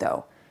that yet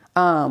though.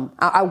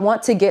 I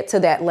want to get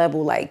to that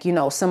level, like, you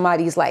know,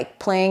 somebody's like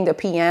playing the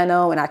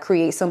piano and I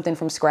create something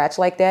from scratch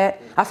like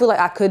that. I feel like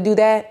I could do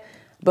that,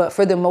 but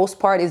for the most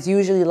part, it's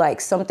usually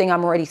like something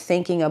I'm already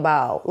thinking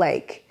about,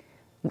 like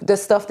the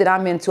stuff that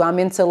I'm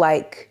into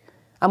like,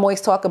 I'm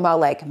always talking about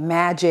like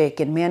magic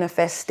and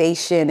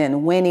manifestation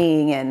and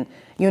winning and,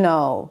 you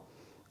know,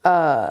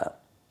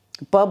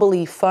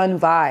 bubbly, fun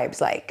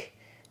vibes. Like,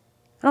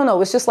 I don't know,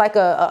 it's just like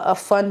a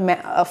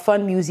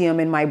fun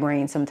museum in my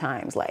brain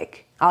sometimes.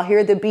 Like, I'll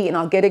hear the beat and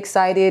I'll get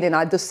excited and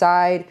I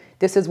decide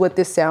this is what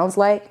this sounds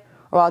like,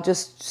 or I'll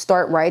just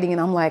start writing and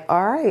I'm like,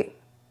 all right,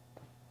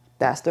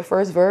 that's the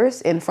first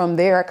verse. And from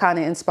there, it kind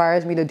of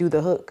inspires me to do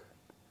the hook.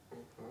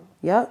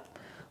 Yep.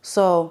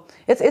 So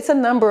it's a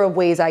number of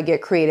ways I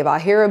get creative. I'll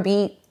hear a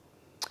beat,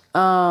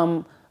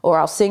 or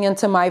I'll sing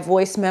into my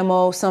voice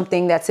memo,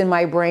 something that's in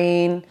my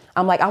brain.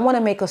 I'm like, I want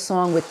to make a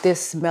song with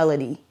this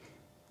melody,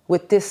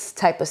 with this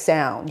type of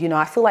sound. You know,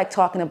 I feel like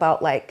talking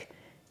about like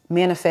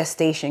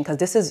manifestation,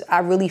 because I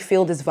really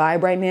feel this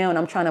vibe right now, and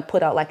I'm trying to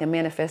put out like a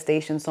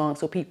manifestation song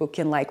so people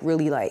can like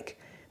really like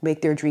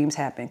make their dreams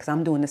happen, because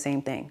I'm doing the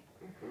same thing.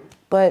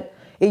 But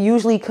it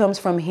usually comes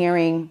from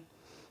hearing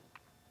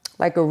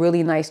like a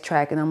really nice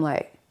track, and I'm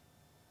like,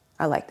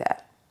 I like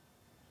that.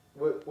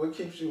 What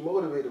keeps you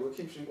motivated? What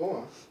keeps you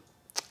going?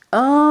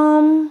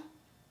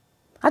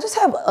 I just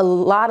have a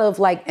lot of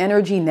like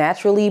energy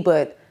naturally,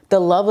 but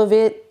the love of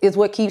it is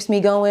what keeps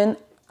me going.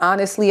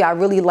 Honestly, I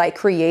really like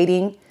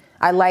creating.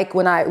 I like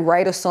when I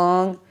write a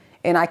song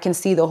and I can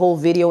see the whole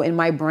video in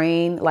my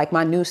brain, like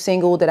my new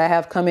single that I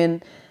have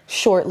coming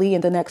shortly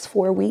in the next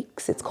 4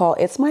 weeks. It's called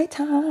It's My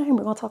Time.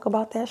 We're going to talk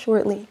about that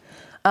shortly.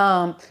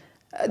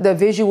 The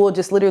visual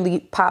just literally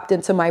popped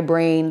into my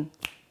brain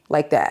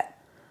like that.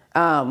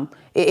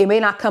 It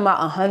may not come out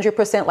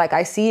 100% like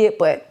I see it,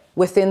 but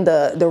within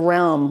the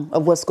realm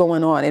of what's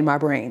going on in my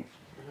brain.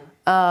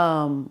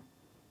 What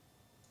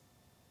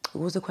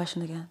was the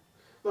question again?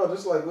 No,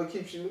 just like what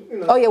keeps you, you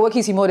know. Oh yeah, what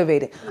keeps you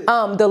motivated?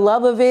 Yeah. The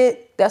love of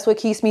it, that's what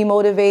keeps me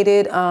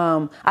motivated.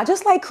 I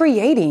just like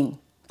creating.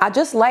 I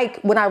just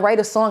like when I write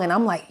a song and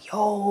I'm like,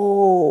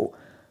 yo,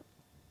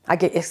 I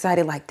get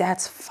excited, like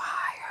that's fire.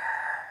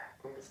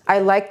 I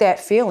like that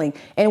feeling.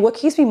 And what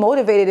keeps me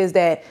motivated is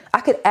that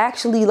I could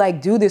actually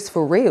like do this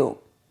for real.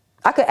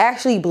 I could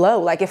actually blow.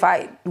 Like if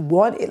I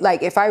want it,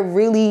 like if I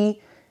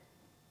really,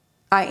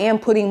 I am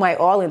putting my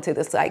all into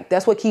this, like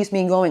that's what keeps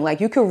me going.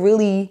 Like you could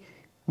really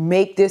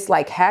make this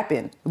like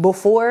happen.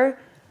 Before,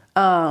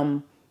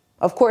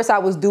 of course I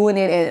was doing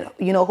it and,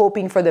 you know,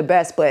 hoping for the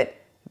best, but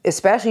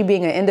especially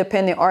being an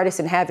independent artist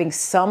and having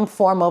some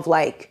form of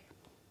like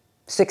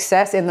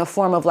success in the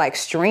form of like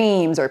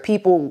streams or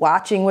people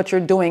watching what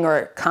you're doing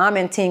or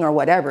commenting or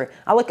whatever.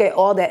 I look at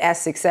all that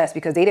as success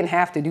because they didn't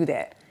have to do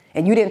that.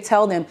 And you didn't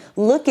tell them,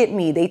 look at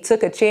me. They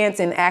took a chance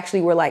and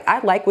actually were like, I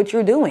like what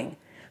you're doing.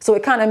 So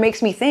it kind of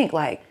makes me think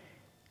like,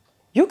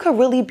 you could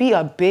really be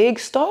a big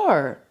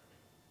star.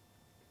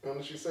 And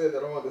when she said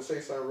that, I wanted to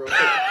say something real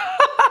quick.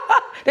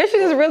 This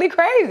shit is really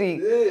crazy.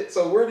 Yeah.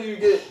 So where do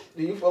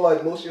you feel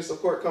like most of your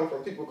support come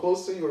from? People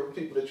close to you or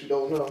people that you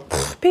don't know?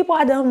 People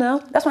I don't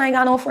know. That's why I ain't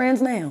got no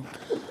friends now.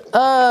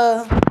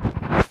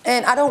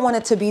 And I don't want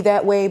it to be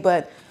that way,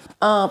 but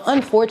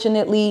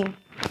unfortunately,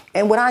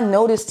 and what I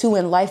noticed too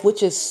in life,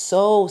 which is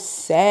so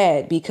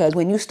sad, because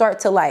when you start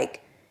to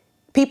like,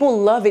 people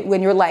love it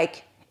when you're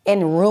like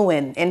in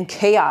ruin and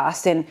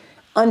chaos and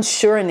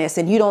unsureness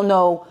and you don't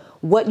know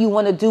what you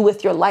want to do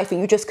with your life and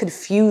you're just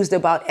confused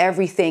about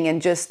everything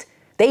and just,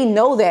 they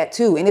know that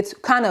too. And it's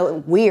kind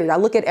of weird. I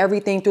look at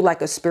everything through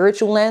like a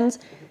spiritual lens.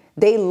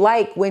 They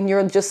like when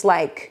you're just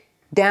like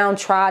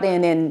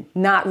downtrodden and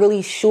not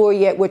really sure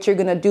yet what you're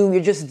going to do.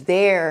 You're just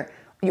there.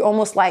 You're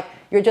almost like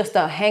you're just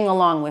a hang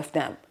along with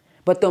them.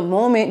 But the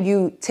moment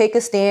you take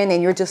a stand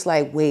and you're just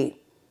like,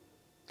 wait,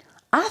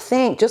 I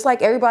think just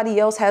like everybody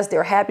else has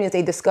their happiness,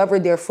 they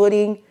discovered their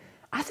footing.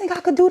 I think I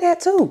could do that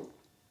too.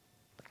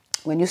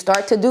 When you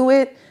start to do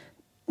it,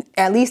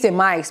 at least in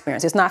my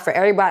experience, it's not for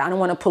everybody. I don't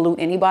want to pollute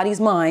anybody's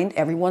mind.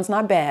 Everyone's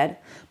not bad.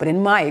 But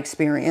in my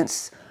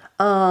experience,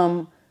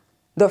 the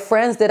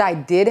friends that I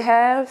did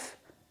have,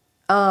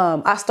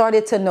 I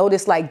started to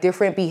notice like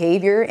different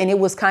behavior. And it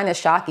was kind of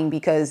shocking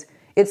because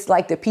it's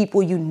like the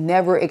people you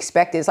never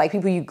expected. It's like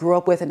people you grew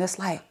up with. And it's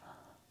like,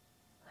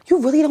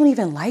 you really don't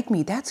even like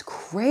me. That's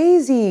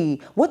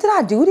crazy. What did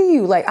I do to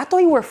you? Like, I thought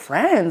you were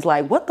friends.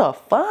 Like, what the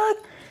fuck?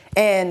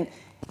 And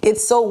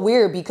it's so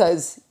weird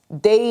because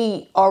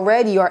they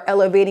already are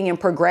elevating and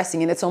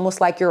progressing and it's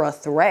almost like you're a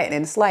threat.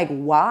 And it's like,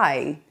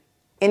 why?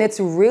 And it's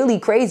really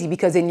crazy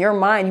because in your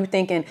mind, you're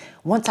thinking,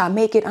 once I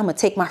make it, I'm going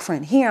to take my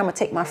friend here. I'm going to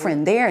take my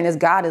friend there. And this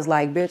God is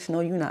like, bitch,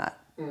 no, you're not.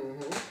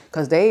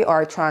 Because they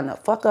are trying to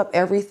fuck up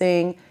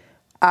everything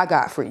I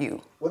got for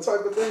you. What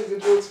type of things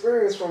did you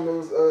experience from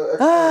those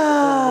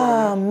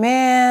Oh,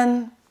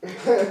 man.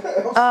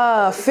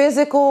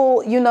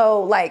 Physical,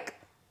 like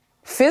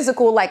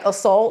physical, like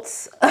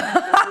assaults.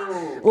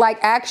 Like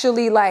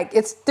actually, like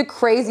it's the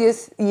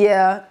craziest.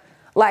 Yeah.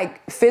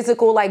 Like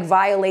physical, like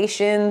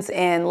violations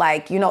and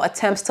like,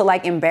 attempts to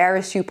like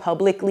embarrass you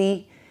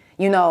publicly,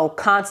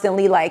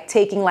 constantly like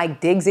taking like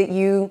digs at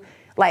you,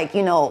 like,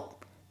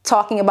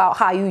 talking about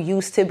how you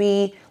used to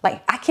be.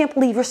 Like, I can't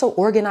believe you're so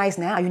organized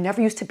now. You never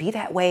used to be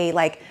that way.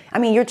 Like, I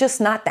mean, you're just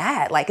not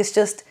that. Like, it's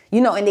just,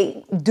 and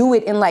they do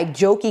it in like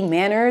joking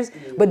manners,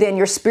 but then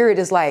your spirit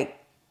is like,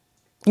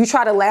 you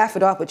try to laugh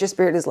it off, but your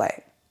spirit is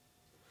like.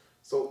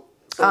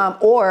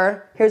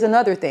 Or here's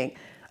another thing.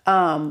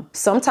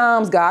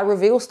 Sometimes God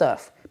reveals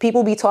stuff.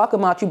 People be talking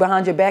about you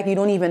behind your back. You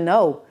don't even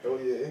know. Oh,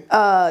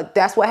 yeah.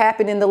 That's what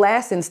happened in the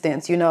last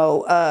instance,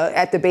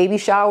 at the baby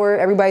shower,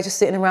 everybody's just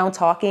sitting around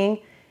talking.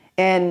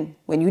 And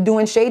when you're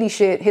doing shady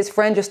shit, his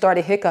friend just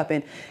started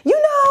hiccuping.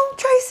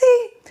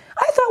 Tracy,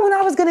 I thought when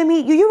I was going to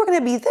meet you, you were going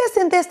to be this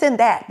and this and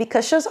that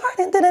because Shazard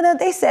and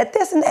they said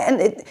this and that.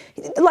 And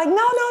like,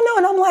 no.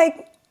 And I'm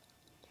like,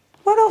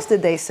 what else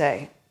did they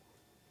say?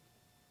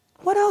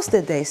 What else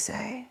did they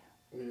say?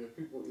 Yeah,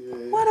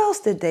 What else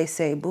did they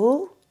say,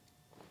 boo?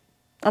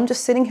 I'm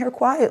just sitting here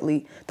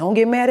quietly. Don't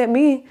get mad at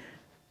me.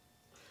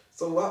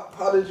 So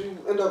how did you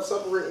end up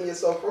separating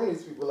yourself from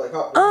these people? Like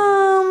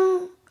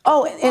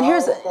And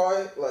here's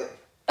quiet, like.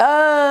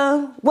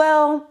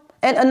 Well,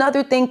 and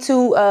another thing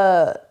too.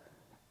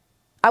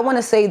 I want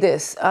to say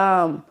this.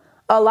 A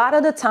lot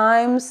of the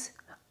times,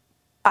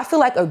 I feel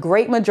like a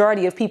great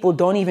majority of people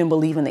don't even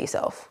believe in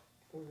themselves.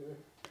 Mm-hmm.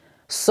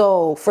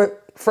 So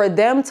for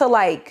them to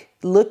like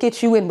look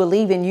at you and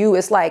believe in you,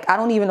 it's like, I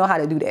don't even know how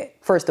to do that,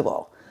 first of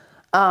all.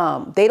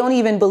 They don't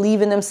even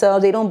believe in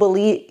themselves. They don't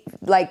believe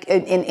like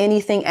in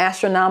anything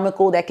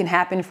astronomical that can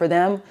happen for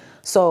them.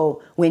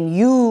 So when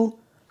you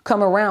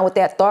come around with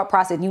that thought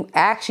process, you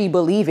actually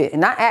believe it,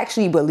 and not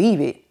actually believe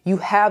it, you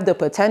have the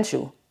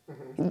potential.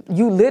 Mm-hmm.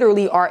 You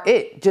literally are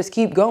it. Just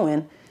keep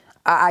going.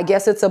 I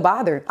guess it's a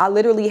bother. I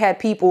literally had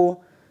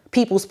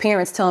people's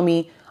parents tell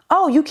me,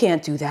 oh, you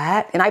can't do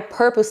that. And I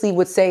purposely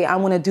would say, I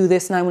want to do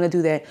this and I want to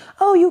do that.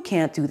 Oh, you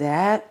can't do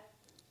that.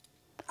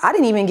 I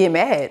didn't even get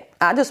mad.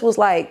 I just was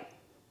like,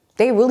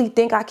 they really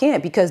think I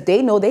can't because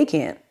they know they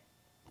can't.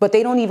 But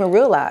they don't even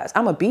realize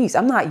I'm a beast.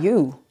 I'm not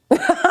you.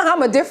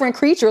 I'm a different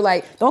creature.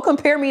 Like, don't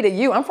compare me to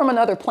you. I'm from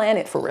another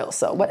planet for real.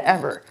 So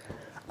whatever.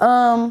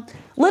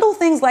 Little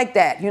things like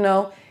that,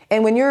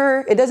 And when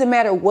it doesn't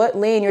matter what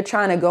lane you're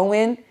trying to go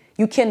in,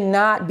 you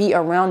cannot be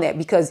around that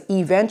because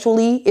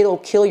eventually it'll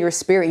kill your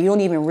spirit. You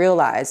don't even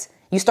realize.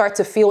 You start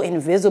to feel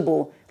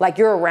invisible. Like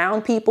you're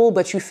around people,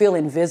 but you feel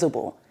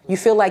invisible. You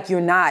feel like you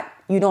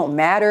don't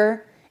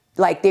matter.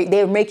 Like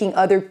they're making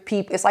other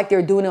people, it's like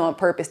they're doing it on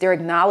purpose. They're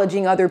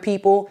acknowledging other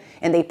people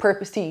and they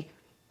purposely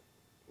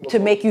to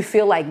make you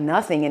feel like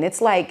nothing. And it's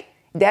like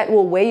that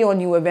will weigh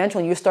on you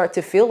eventually. You start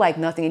to feel like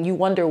nothing and you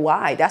wonder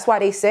why. That's why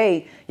they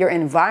say your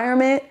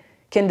environment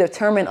can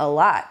determine a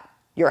lot.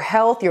 Your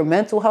health, your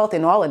mental health,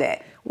 and all of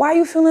that. Why are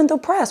you feeling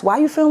depressed? Why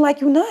are you feeling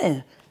like you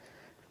nothing?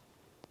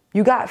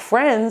 You got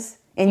friends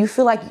and you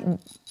feel like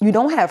you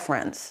don't have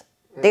friends.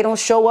 They don't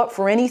show up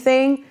for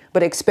anything,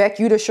 but expect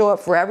you to show up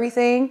for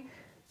everything.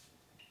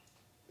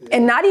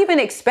 And not even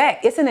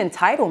expect, it's an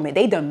entitlement.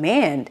 They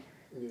demand.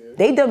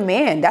 They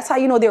demand. That's how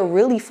you know they're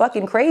really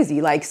fucking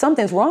crazy. Like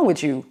something's wrong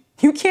with you.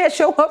 You can't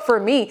show up for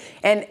me.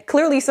 And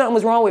clearly something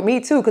was wrong with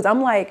me too. Cause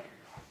I'm like,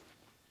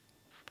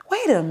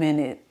 wait a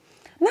minute.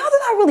 Now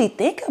that I really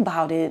think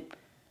about it,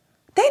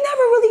 they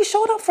never really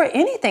showed up for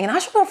anything. And I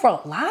showed up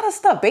for a lot of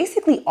stuff,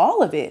 basically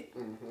all of it.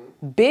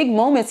 Big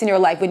moments in your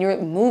life when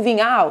you're moving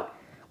out,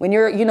 when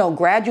you're,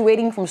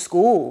 graduating from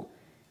school.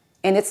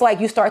 And it's like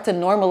you start to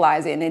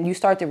normalize it and then you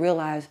start to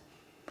realize,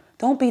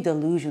 don't be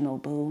delusional,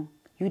 boo.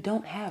 You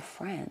don't have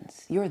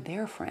friends. You're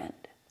their friend.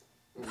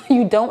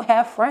 You don't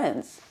have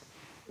friends.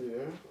 Yeah.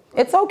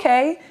 It's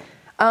okay.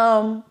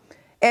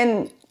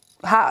 And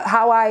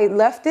how I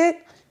left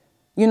it,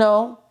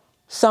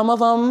 some of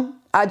them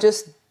I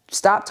just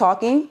stopped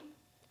talking.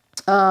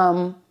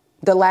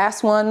 The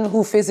last one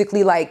who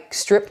physically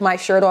stripped my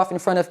shirt off in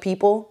front of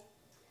people.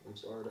 I'm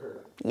sorry to hear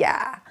that.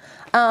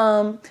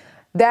 Yeah.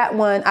 That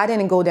one, I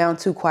didn't go down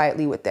too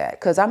quietly with that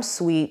because I'm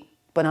sweet,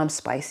 but I'm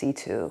spicy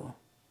too.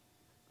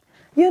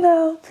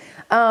 So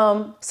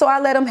I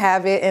let him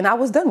have it and I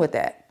was done with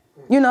that,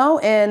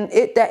 and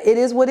it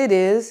is what it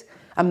is.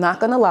 I'm not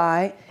going to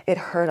lie. It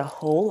hurt a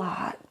whole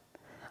lot.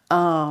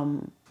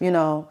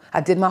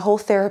 I did my whole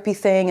therapy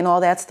thing and all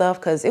that stuff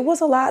because it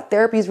was a lot.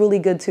 Therapy is really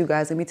good too,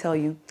 guys. Let me tell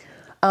you.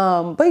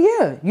 But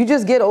yeah, you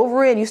just get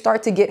over it and you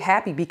start to get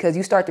happy because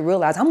you start to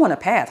realize I'm on a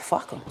path.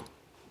 Fuck them.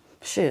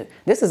 Shit,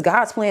 this is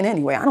God's plan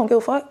anyway. I don't give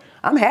a fuck.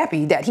 I'm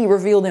happy that he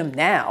revealed them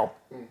now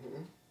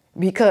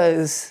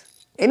because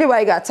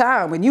anybody got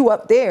time when you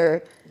up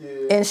there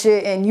and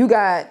shit and you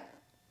got,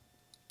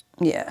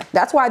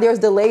 that's why there's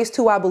delays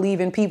too, I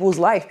believe, in people's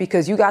life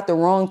because you got the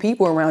wrong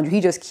people around you.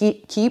 He just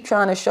keep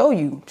trying to show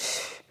you,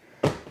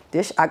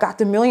 I got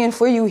the million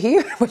for you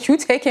here, but you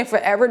taking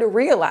forever to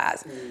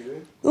realize.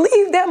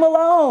 Leave them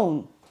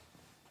alone.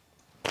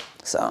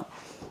 So,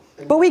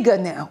 but we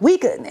good now.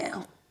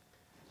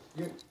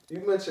 You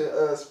mentioned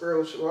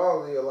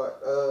spirituality a lot.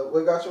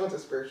 What got you into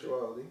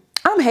spirituality?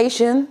 I'm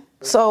Haitian,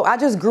 so I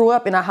just grew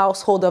up in a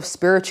household of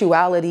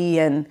spirituality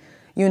and,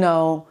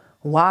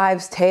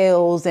 wives'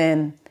 tales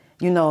and,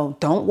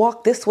 don't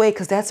walk this way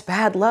because that's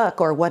bad luck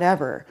or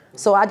whatever.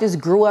 So I just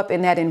grew up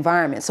in that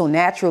environment. So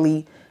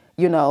naturally,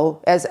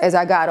 as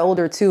I got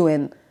older too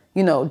and,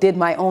 did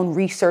my own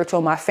research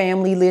on my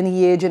family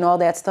lineage and all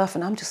that stuff.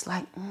 And I'm just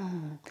like,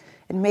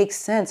 it makes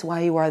sense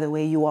why you are the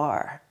way you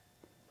are.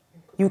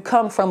 You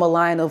come from a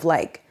line of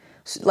like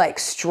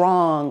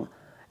strong,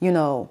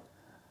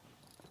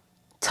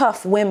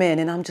 tough women.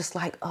 And I'm just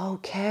like,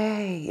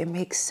 okay, it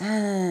makes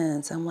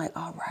sense. I'm like,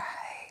 all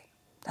right.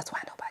 That's why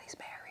nobody's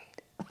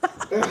married.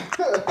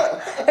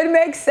 It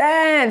makes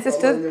sense. It's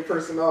just your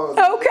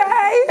personality.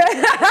 Okay.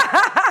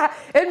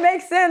 It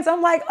makes sense.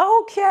 I'm like,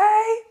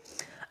 okay.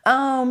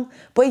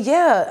 But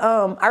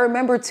yeah, I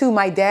remember too,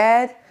 my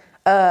dad,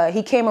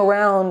 he came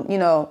around,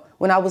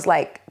 when I was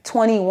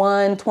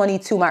 21,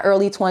 22, my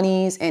early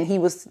 20s, and he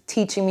was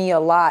teaching me a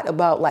lot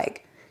about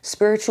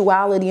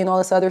spirituality and all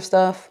this other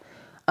stuff.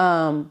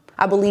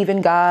 I believe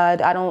in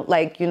God. I don't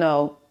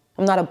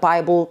I'm not a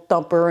Bible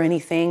thumper or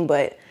anything,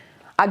 but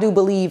I do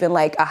believe in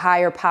a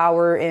higher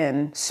power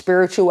and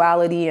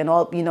spirituality and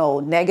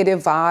all,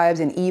 negative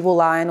vibes and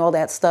evil eye and all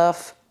that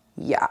stuff.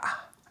 Yeah, I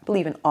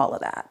believe in all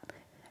of that.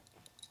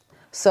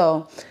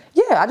 So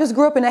yeah, I just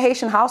grew up in a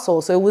Haitian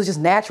household. So it was just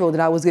natural that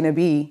I was going to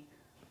be,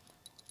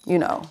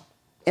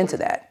 into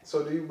that.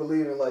 So do you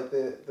believe in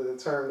the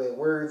term that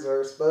words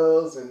are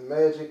spells and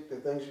magic, the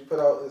things you put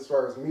out as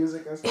far as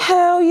music and stuff?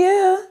 Hell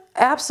yeah,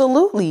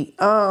 absolutely.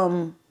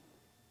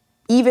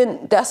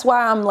 Even that's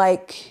why I'm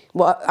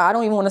I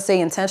don't even want to say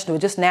intentional. It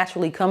just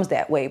naturally comes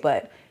that way.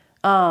 But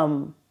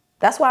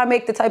that's why I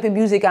make the type of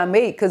music I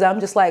make because I'm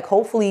just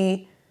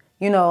hopefully,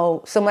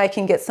 somebody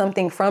can get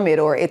something from it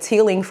or it's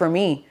healing for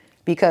me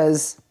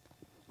because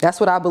that's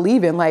what I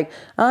believe in.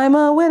 I'm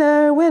a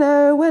winner,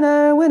 winner,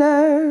 winner,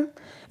 winner.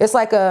 It's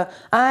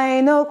I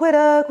ain't no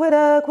quitter,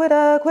 quitter,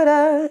 quitter,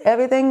 quitter.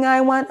 Everything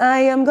I want, I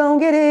am gonna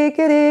get it,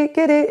 get it,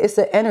 get it. It's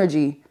the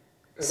energy.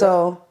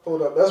 So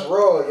hold up, that's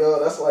raw, yo.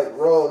 That's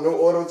raw, no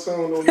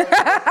auto-tune, no nothing.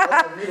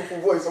 That's a beautiful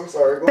voice. I'm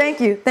sorry. Thank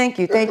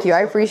you.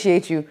 I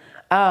appreciate you.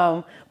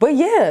 But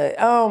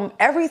yeah,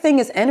 everything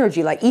is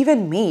energy.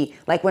 Even me,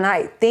 when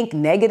I think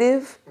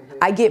negative,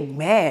 I get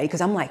mad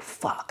because I'm like,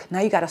 fuck, now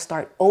you got to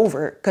start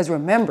over. Because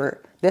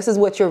remember, this is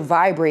what you're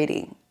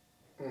vibrating.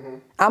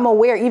 I'm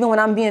aware even when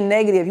I'm being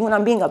negative, even when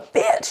I'm being a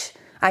bitch,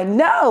 I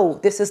know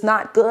this is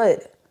not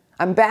good.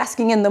 I'm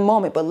basking in the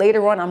moment, but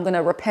later on I'm going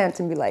to repent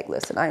and be like,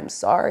 listen, I am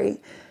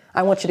sorry.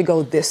 I want you to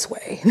go this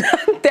way,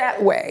 not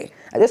that way.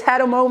 I just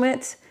had a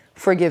moment.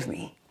 Forgive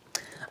me.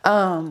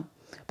 But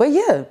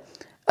yeah,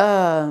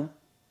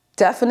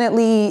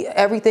 definitely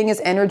everything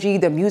is energy.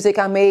 The music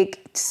I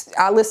make,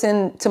 I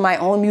listen to my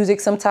own music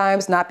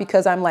sometimes, not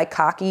because I'm like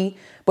cocky,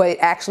 but it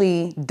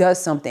actually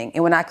does something.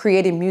 And when I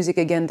created music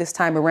again this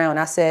time around,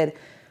 I said,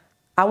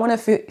 I want to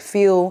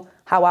feel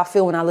how I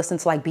feel when I listen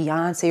to like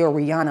Beyonce or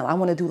Rihanna. I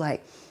want to do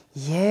like,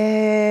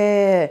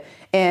 yeah.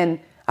 And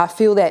I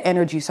feel that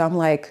energy. So I'm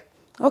like,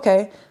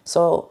 okay,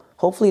 so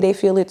hopefully they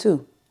feel it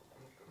too.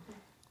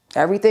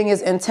 Everything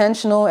is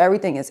intentional.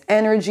 Everything is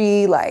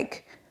energy,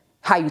 like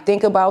how you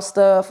think about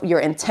stuff,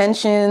 your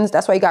intentions.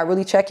 That's why you got to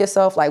really check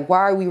yourself. Like, why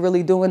are we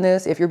really doing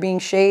this? If you're being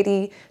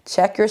shady,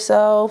 check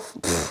yourself.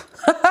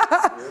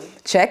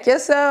 Check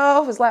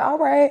yourself. It's like, all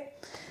right.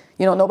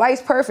 You know,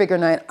 nobody's perfect or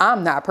not.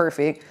 I'm not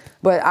perfect,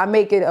 but I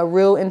make it a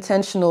real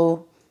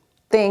intentional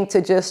thing to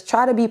just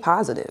try to be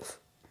positive.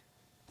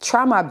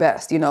 Try my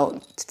best. You know,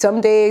 some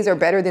days are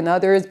better than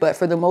others, but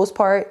for the most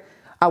part,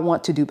 I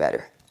want to do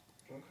better.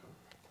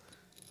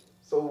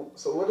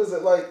 So what is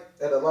it like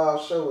at a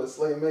live show with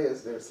Slay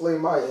Mayes there? Slay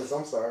Mayes,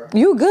 I'm sorry.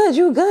 You good,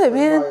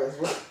 man.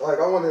 Like,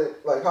 I want to,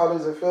 like, how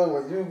does it feel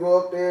when you go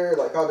up there?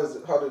 Like, how does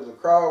the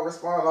crowd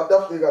respond? I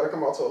definitely got to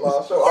come out to a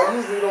live show.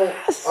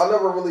 Yes. I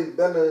never really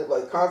been to,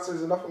 like, concerts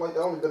and nothing like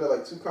that. I only been to,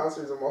 like, 2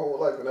 concerts in my whole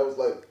life, and that was,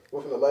 like,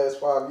 within the last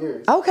 5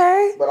 years.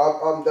 Okay. But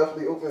I'm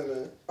definitely open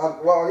to, I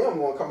am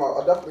going to come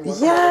out. I definitely want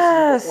to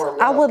Yes,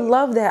 I would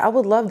love that. I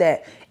would love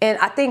that. And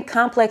I think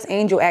Complex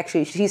Angel,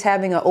 actually, she's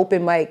having an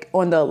open mic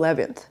on the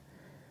 11th.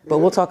 But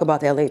we'll talk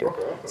about that later.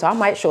 Okay. So I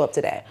might show up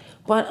to that.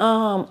 But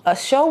a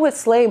show with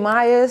Slay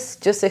Mayes,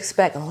 just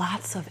expect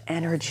lots of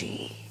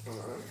energy,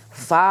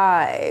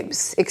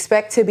 vibes.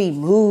 Expect to be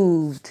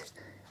moved,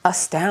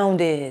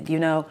 astounded, you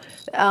know.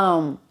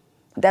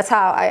 That's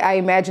how I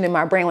imagine in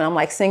my brain when I'm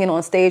like singing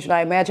on stage, and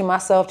I imagine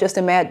myself, just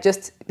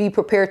be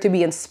prepared to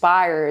be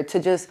inspired,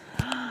 to just,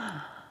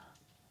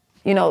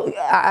 you know,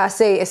 I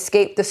say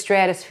escape the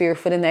stratosphere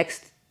for the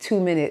next 2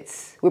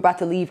 minutes. We're about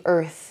to leave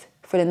Earth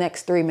for the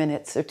next 3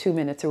 minutes or 2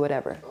 minutes or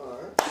whatever.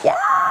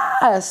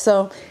 Yeah.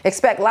 So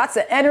expect lots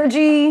of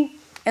energy,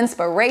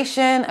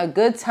 inspiration, a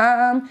good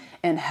time,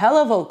 and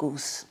hella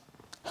vocals.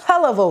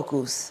 Hella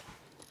vocals.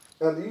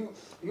 Now, do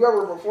you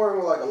ever perform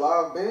with like a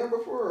live band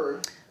before,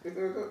 or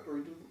anything like that? Or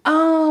you do?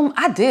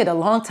 I did a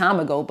long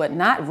time ago, but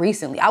not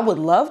recently. I would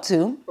love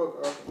to.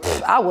 Okay.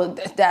 I would.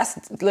 That's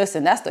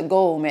the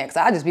goal, man. Cause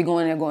I just be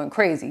going there going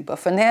crazy. But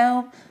for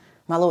now,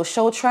 my little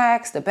show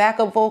tracks, the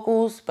backup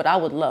vocals. But I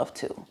would love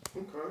to. Okay.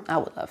 I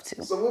would love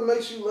to. So what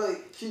makes you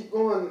like keep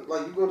going?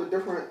 Like you go to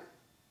different.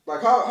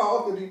 Like how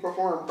often do you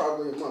perform?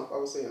 Probably a month. I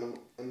would say in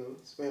the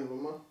span of a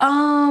month.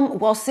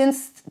 Well,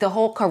 since the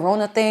whole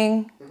Corona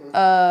thing,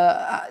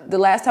 the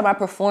last time I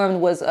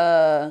performed was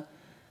the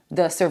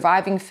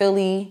Surviving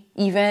Philly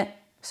event,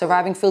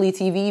 Surviving Philly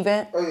TV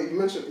event. Oh yeah, you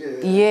mentioned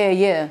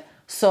Yeah.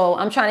 So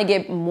I'm trying to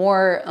get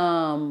more,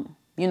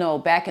 you know,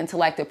 back into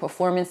like the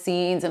performance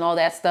scenes and all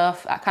that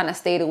stuff. I kind of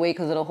stayed away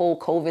because of the whole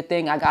COVID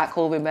thing. I got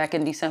COVID back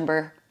in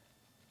December.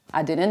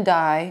 I didn't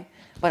die,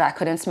 but I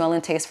couldn't smell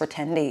and taste for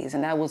 10 days,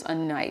 and that was a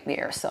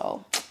nightmare.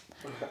 So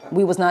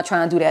we was not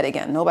trying to do that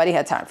again. Nobody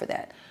had time for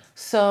that.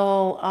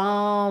 So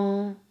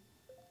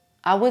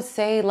I would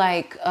say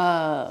like,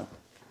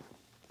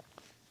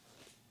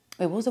 wait,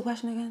 what was the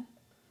question again?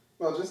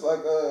 No, just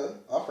like, I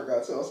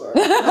forgot too, I'm sorry.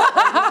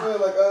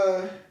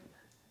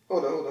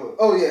 Hold on.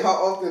 Oh yeah,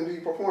 how often do you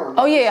perform?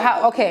 Oh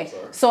yeah, okay.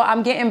 So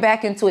I'm getting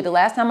back into it. The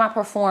last time I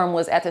performed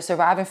was at the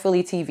Surviving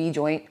Philly TV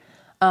joint.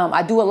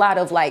 I do a lot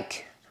of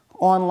like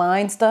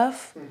online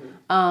stuff.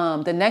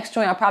 The next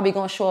joint I'm probably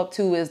gonna show up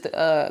to is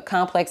the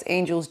Complex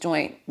Angels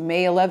joint,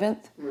 May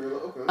 11th.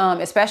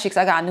 Okay. Especially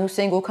because I got a new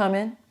single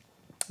coming.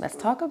 Let's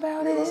talk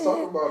about it. Let's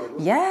talk about it.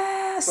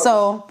 Yeah.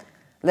 So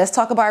let's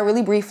talk about it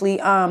really briefly.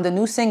 The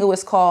new single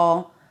is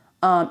called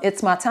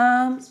It's My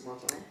Time. It's My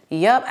Time.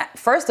 Yep.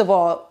 First of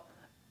all,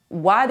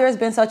 why there's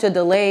been such a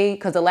delay,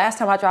 because the last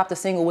time I dropped the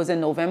single was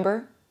in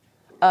November.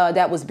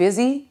 That was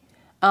busy.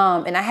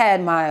 And I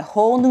had my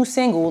whole new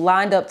single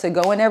lined up to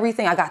go and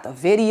everything. I got the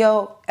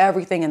video,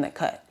 everything in the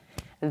cut.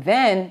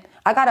 Then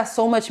I got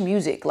so much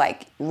music,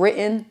 like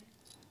written,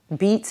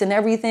 beats and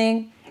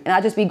everything. And I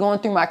just be going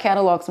through my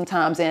catalog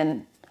sometimes,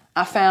 and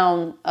I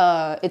found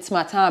It's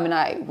My Time, and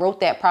I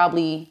wrote that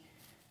probably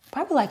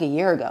like a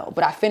year ago,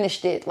 but I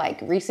finished it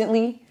like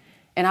recently.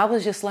 And I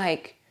was just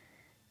like,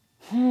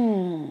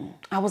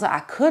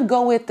 I could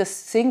go with the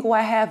single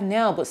I have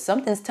now, but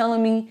something's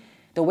telling me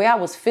the way I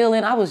was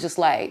feeling, I was just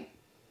like,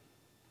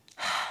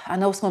 I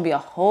know it's going to be a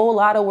whole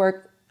lot of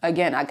work.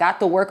 Again, I got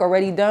the work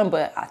already done,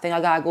 but I think I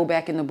got to go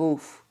back in the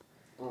booth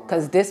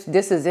because this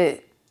is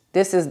it.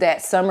 This is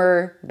that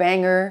summer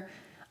banger.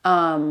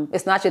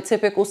 It's not your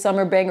typical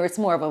summer banger. It's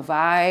more of a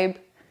vibe,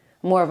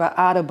 more of an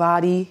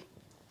out-of-body,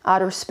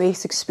 outer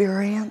space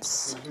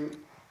experience.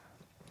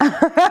 An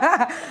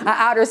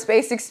outer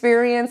space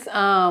experience.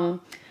 But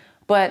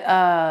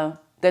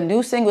the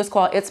new single is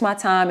called It's My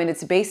Time, and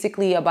it's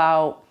basically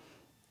about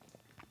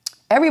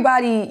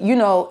everybody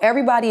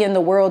in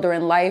the world or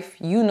in life,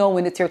 you know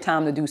when it's your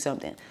time to do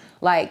something.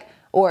 Like,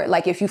 Or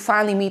like if you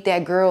finally meet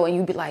that girl and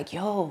you be like,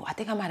 yo, I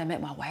think I might have met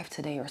my wife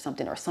today or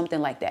something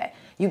like that.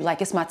 You be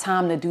like, it's my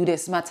time to do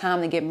this. It's my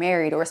time to get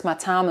married, or it's my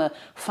time to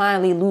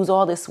finally lose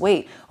all this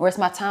weight, or it's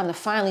my time to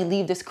finally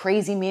leave this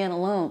crazy man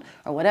alone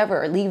or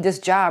whatever, or leave this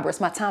job, or it's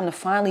my time to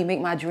finally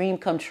make my dream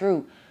come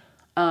true.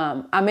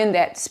 I'm in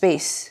that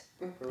space.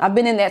 I've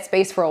been in that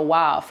space for a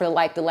while, for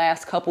like the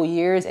last couple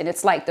years. And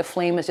it's like the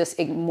flame is just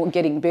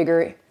getting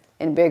bigger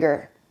and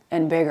bigger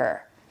and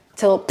bigger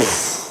till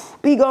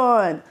be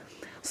gone.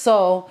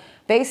 So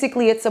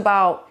basically it's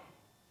about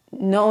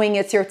knowing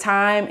it's your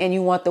time, and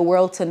you want the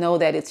world to know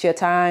that it's your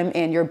time,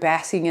 and you're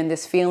basking in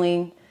this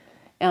feeling,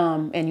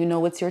 and you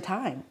know it's your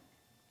time.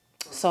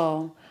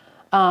 So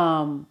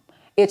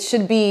it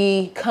should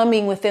be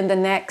coming within the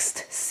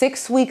next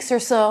 6 weeks or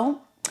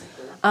so.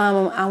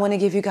 I want to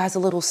give you guys a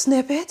little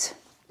snippet.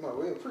 No,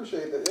 we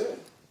appreciate that, yeah.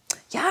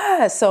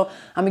 Yeah, so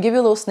I'm gonna give you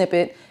a little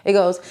snippet. It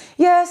goes,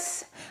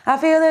 yes, I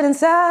feel it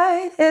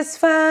inside. It's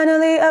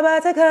finally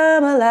about to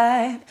come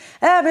alive.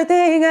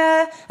 Everything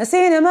I've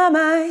seen in my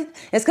mind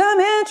is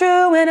coming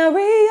true in a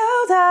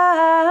real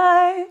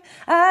time.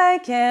 I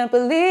can't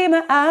believe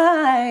my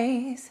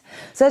eyes.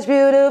 Such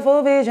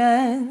beautiful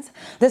visions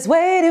that's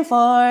waiting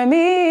for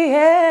me,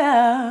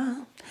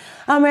 yeah.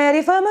 I'm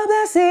ready for my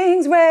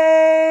blessings,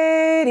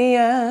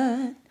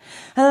 radiant.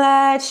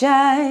 Light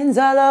shines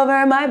all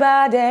over my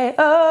body,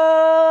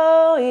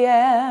 oh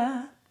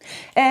yeah.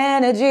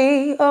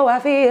 Energy, oh I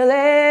feel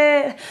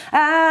it.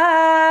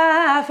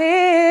 I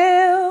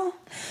feel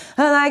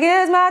like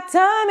it's my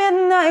time,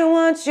 and I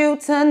want you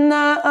to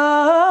know.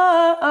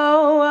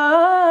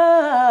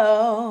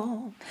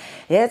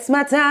 It's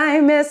my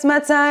time, oh it's my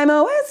time.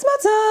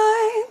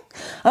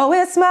 Oh,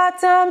 it's my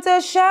time to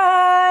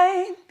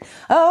shine.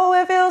 Oh,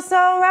 it feels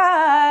so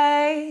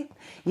right.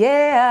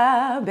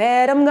 Yeah, I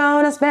bet I'm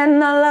gonna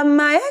spend all of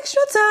my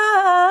extra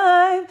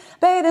time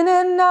bathing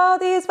in all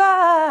these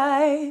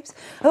vibes.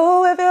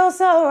 Oh, it feels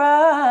so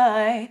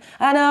right.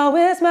 I know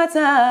it's my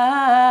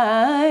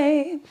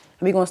time.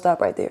 We're gonna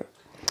stop right there.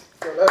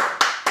 So you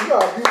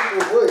got a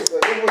beautiful voice.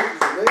 Like, your voice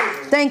is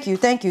amazing.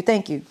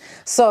 Thank you.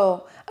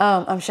 So,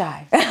 I'm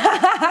shy.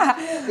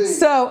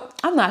 So,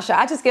 I'm not shy.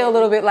 I just get a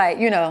little bit like,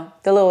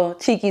 the little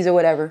cheekies or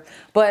whatever.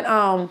 But,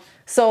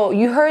 so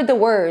you heard the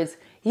words.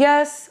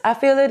 Yes, I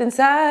feel it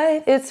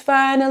inside. It's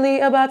finally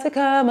about to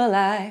come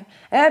alive.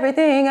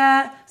 Everything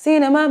I've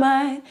seen in my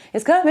mind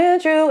is coming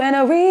true in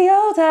a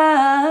real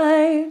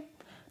time.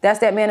 That's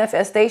that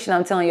manifestation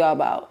I'm telling y'all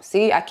about.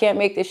 See, I can't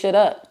make this shit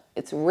up.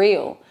 It's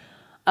real.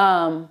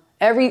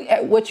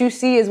 What you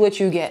see is what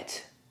you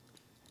get.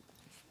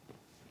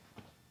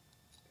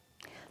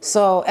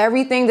 So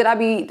everything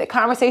the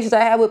conversations I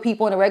have with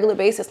people on a regular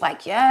basis,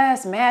 like,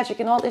 yes, magic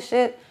and all this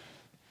shit.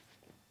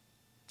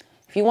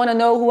 If you want to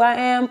know who I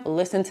am,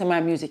 listen to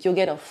my music. You'll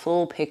get a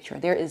full picture.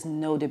 There is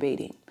no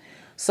debating.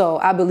 So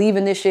I believe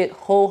in this shit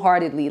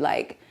wholeheartedly,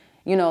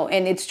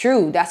 and it's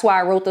true. That's why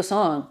I wrote the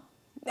song.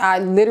 I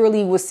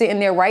literally was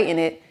sitting there writing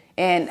it,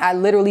 and I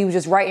literally was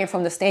just writing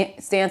from the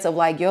stance of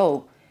like,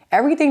 yo,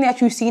 everything that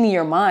you've seen in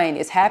your mind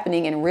is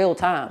happening in real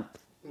time.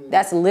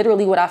 That's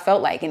literally what I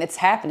felt like, and it's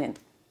happening.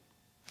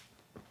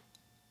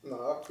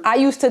 I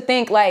used to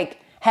think like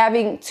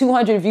having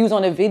 200 views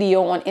on a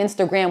video on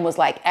Instagram was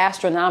like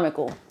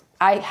astronomical.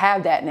 I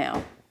have that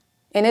now.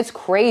 And it's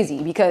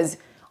crazy because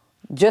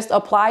just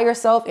apply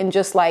yourself and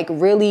just like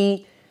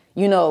really,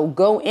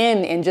 go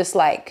in and just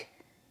like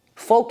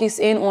focus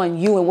in on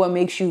you and what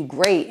makes you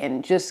great,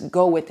 and just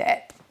go with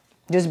that.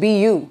 Just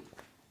be you.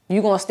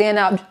 You're going to stand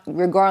out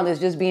regardless,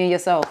 just being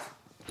yourself.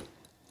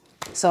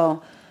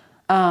 So,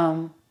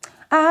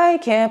 I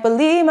can't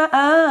believe my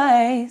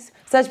eyes.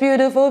 Such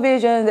beautiful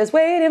vision that's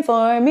waiting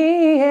for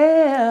me,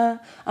 yeah.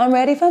 I'm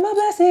ready for my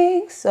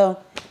blessings. So,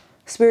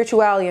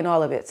 spirituality and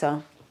all of it.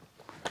 So,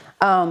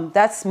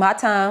 that's my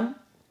time.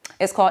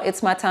 It's called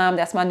It's My Time.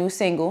 That's my new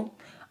single.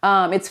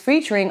 It's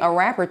featuring a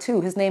rapper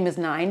too. His name is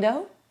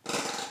 9DOE.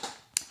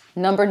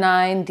 Number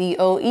 9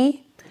 DOE.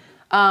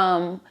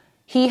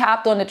 He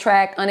hopped on the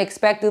track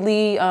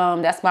unexpectedly.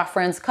 That's my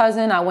friend's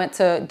cousin. I went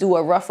to do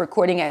a rough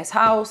recording at his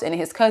house, and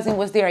his cousin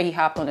was there. He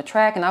hopped on the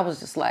track, and I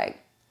was just like,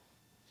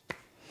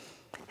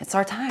 it's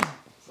our time.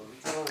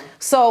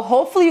 So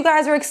hopefully you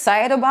guys are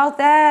excited about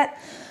that.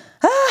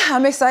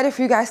 I'm excited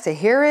for you guys to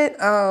hear it.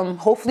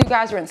 Hopefully you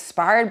guys are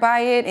inspired by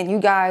it, and you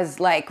guys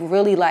like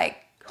really like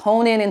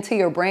hone into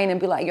your brain and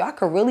be like, yo, I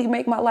could really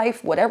make my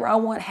life whatever I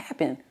want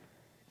happen.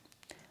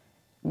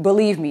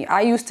 Believe me,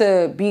 I used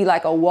to be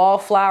like a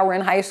wallflower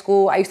in high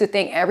school. I used to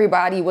think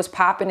everybody was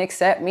popping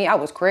except me. I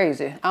was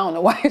crazy. I don't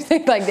know why I used to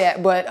think like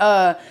that, but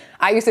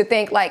I used to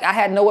think like I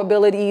had no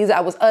abilities. I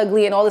was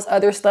ugly and all this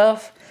other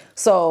stuff.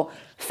 So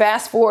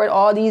fast forward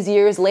all these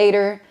years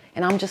later,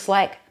 and I'm just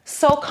like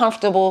so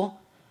comfortable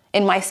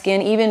in my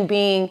skin, even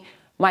being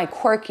my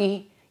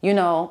quirky,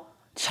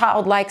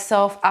 childlike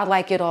self. I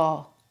like it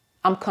all.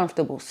 I'm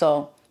comfortable.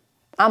 So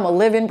I'm a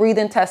living,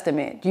 breathing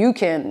testament. You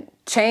can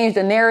change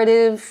the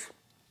narrative.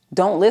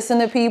 Don't listen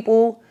to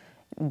people.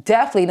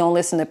 Definitely don't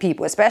listen to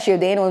people, especially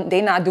if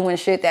they not doing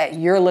shit that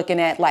you're looking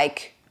at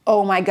like,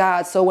 oh my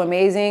God, so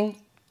amazing.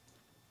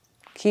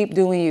 Keep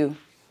doing you.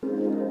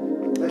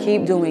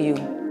 Keep doing you.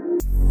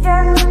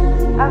 Yes,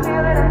 I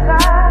feel it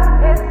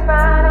inside. It's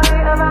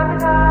finally about to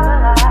come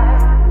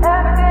alive.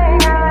 Everything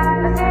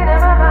I see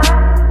in my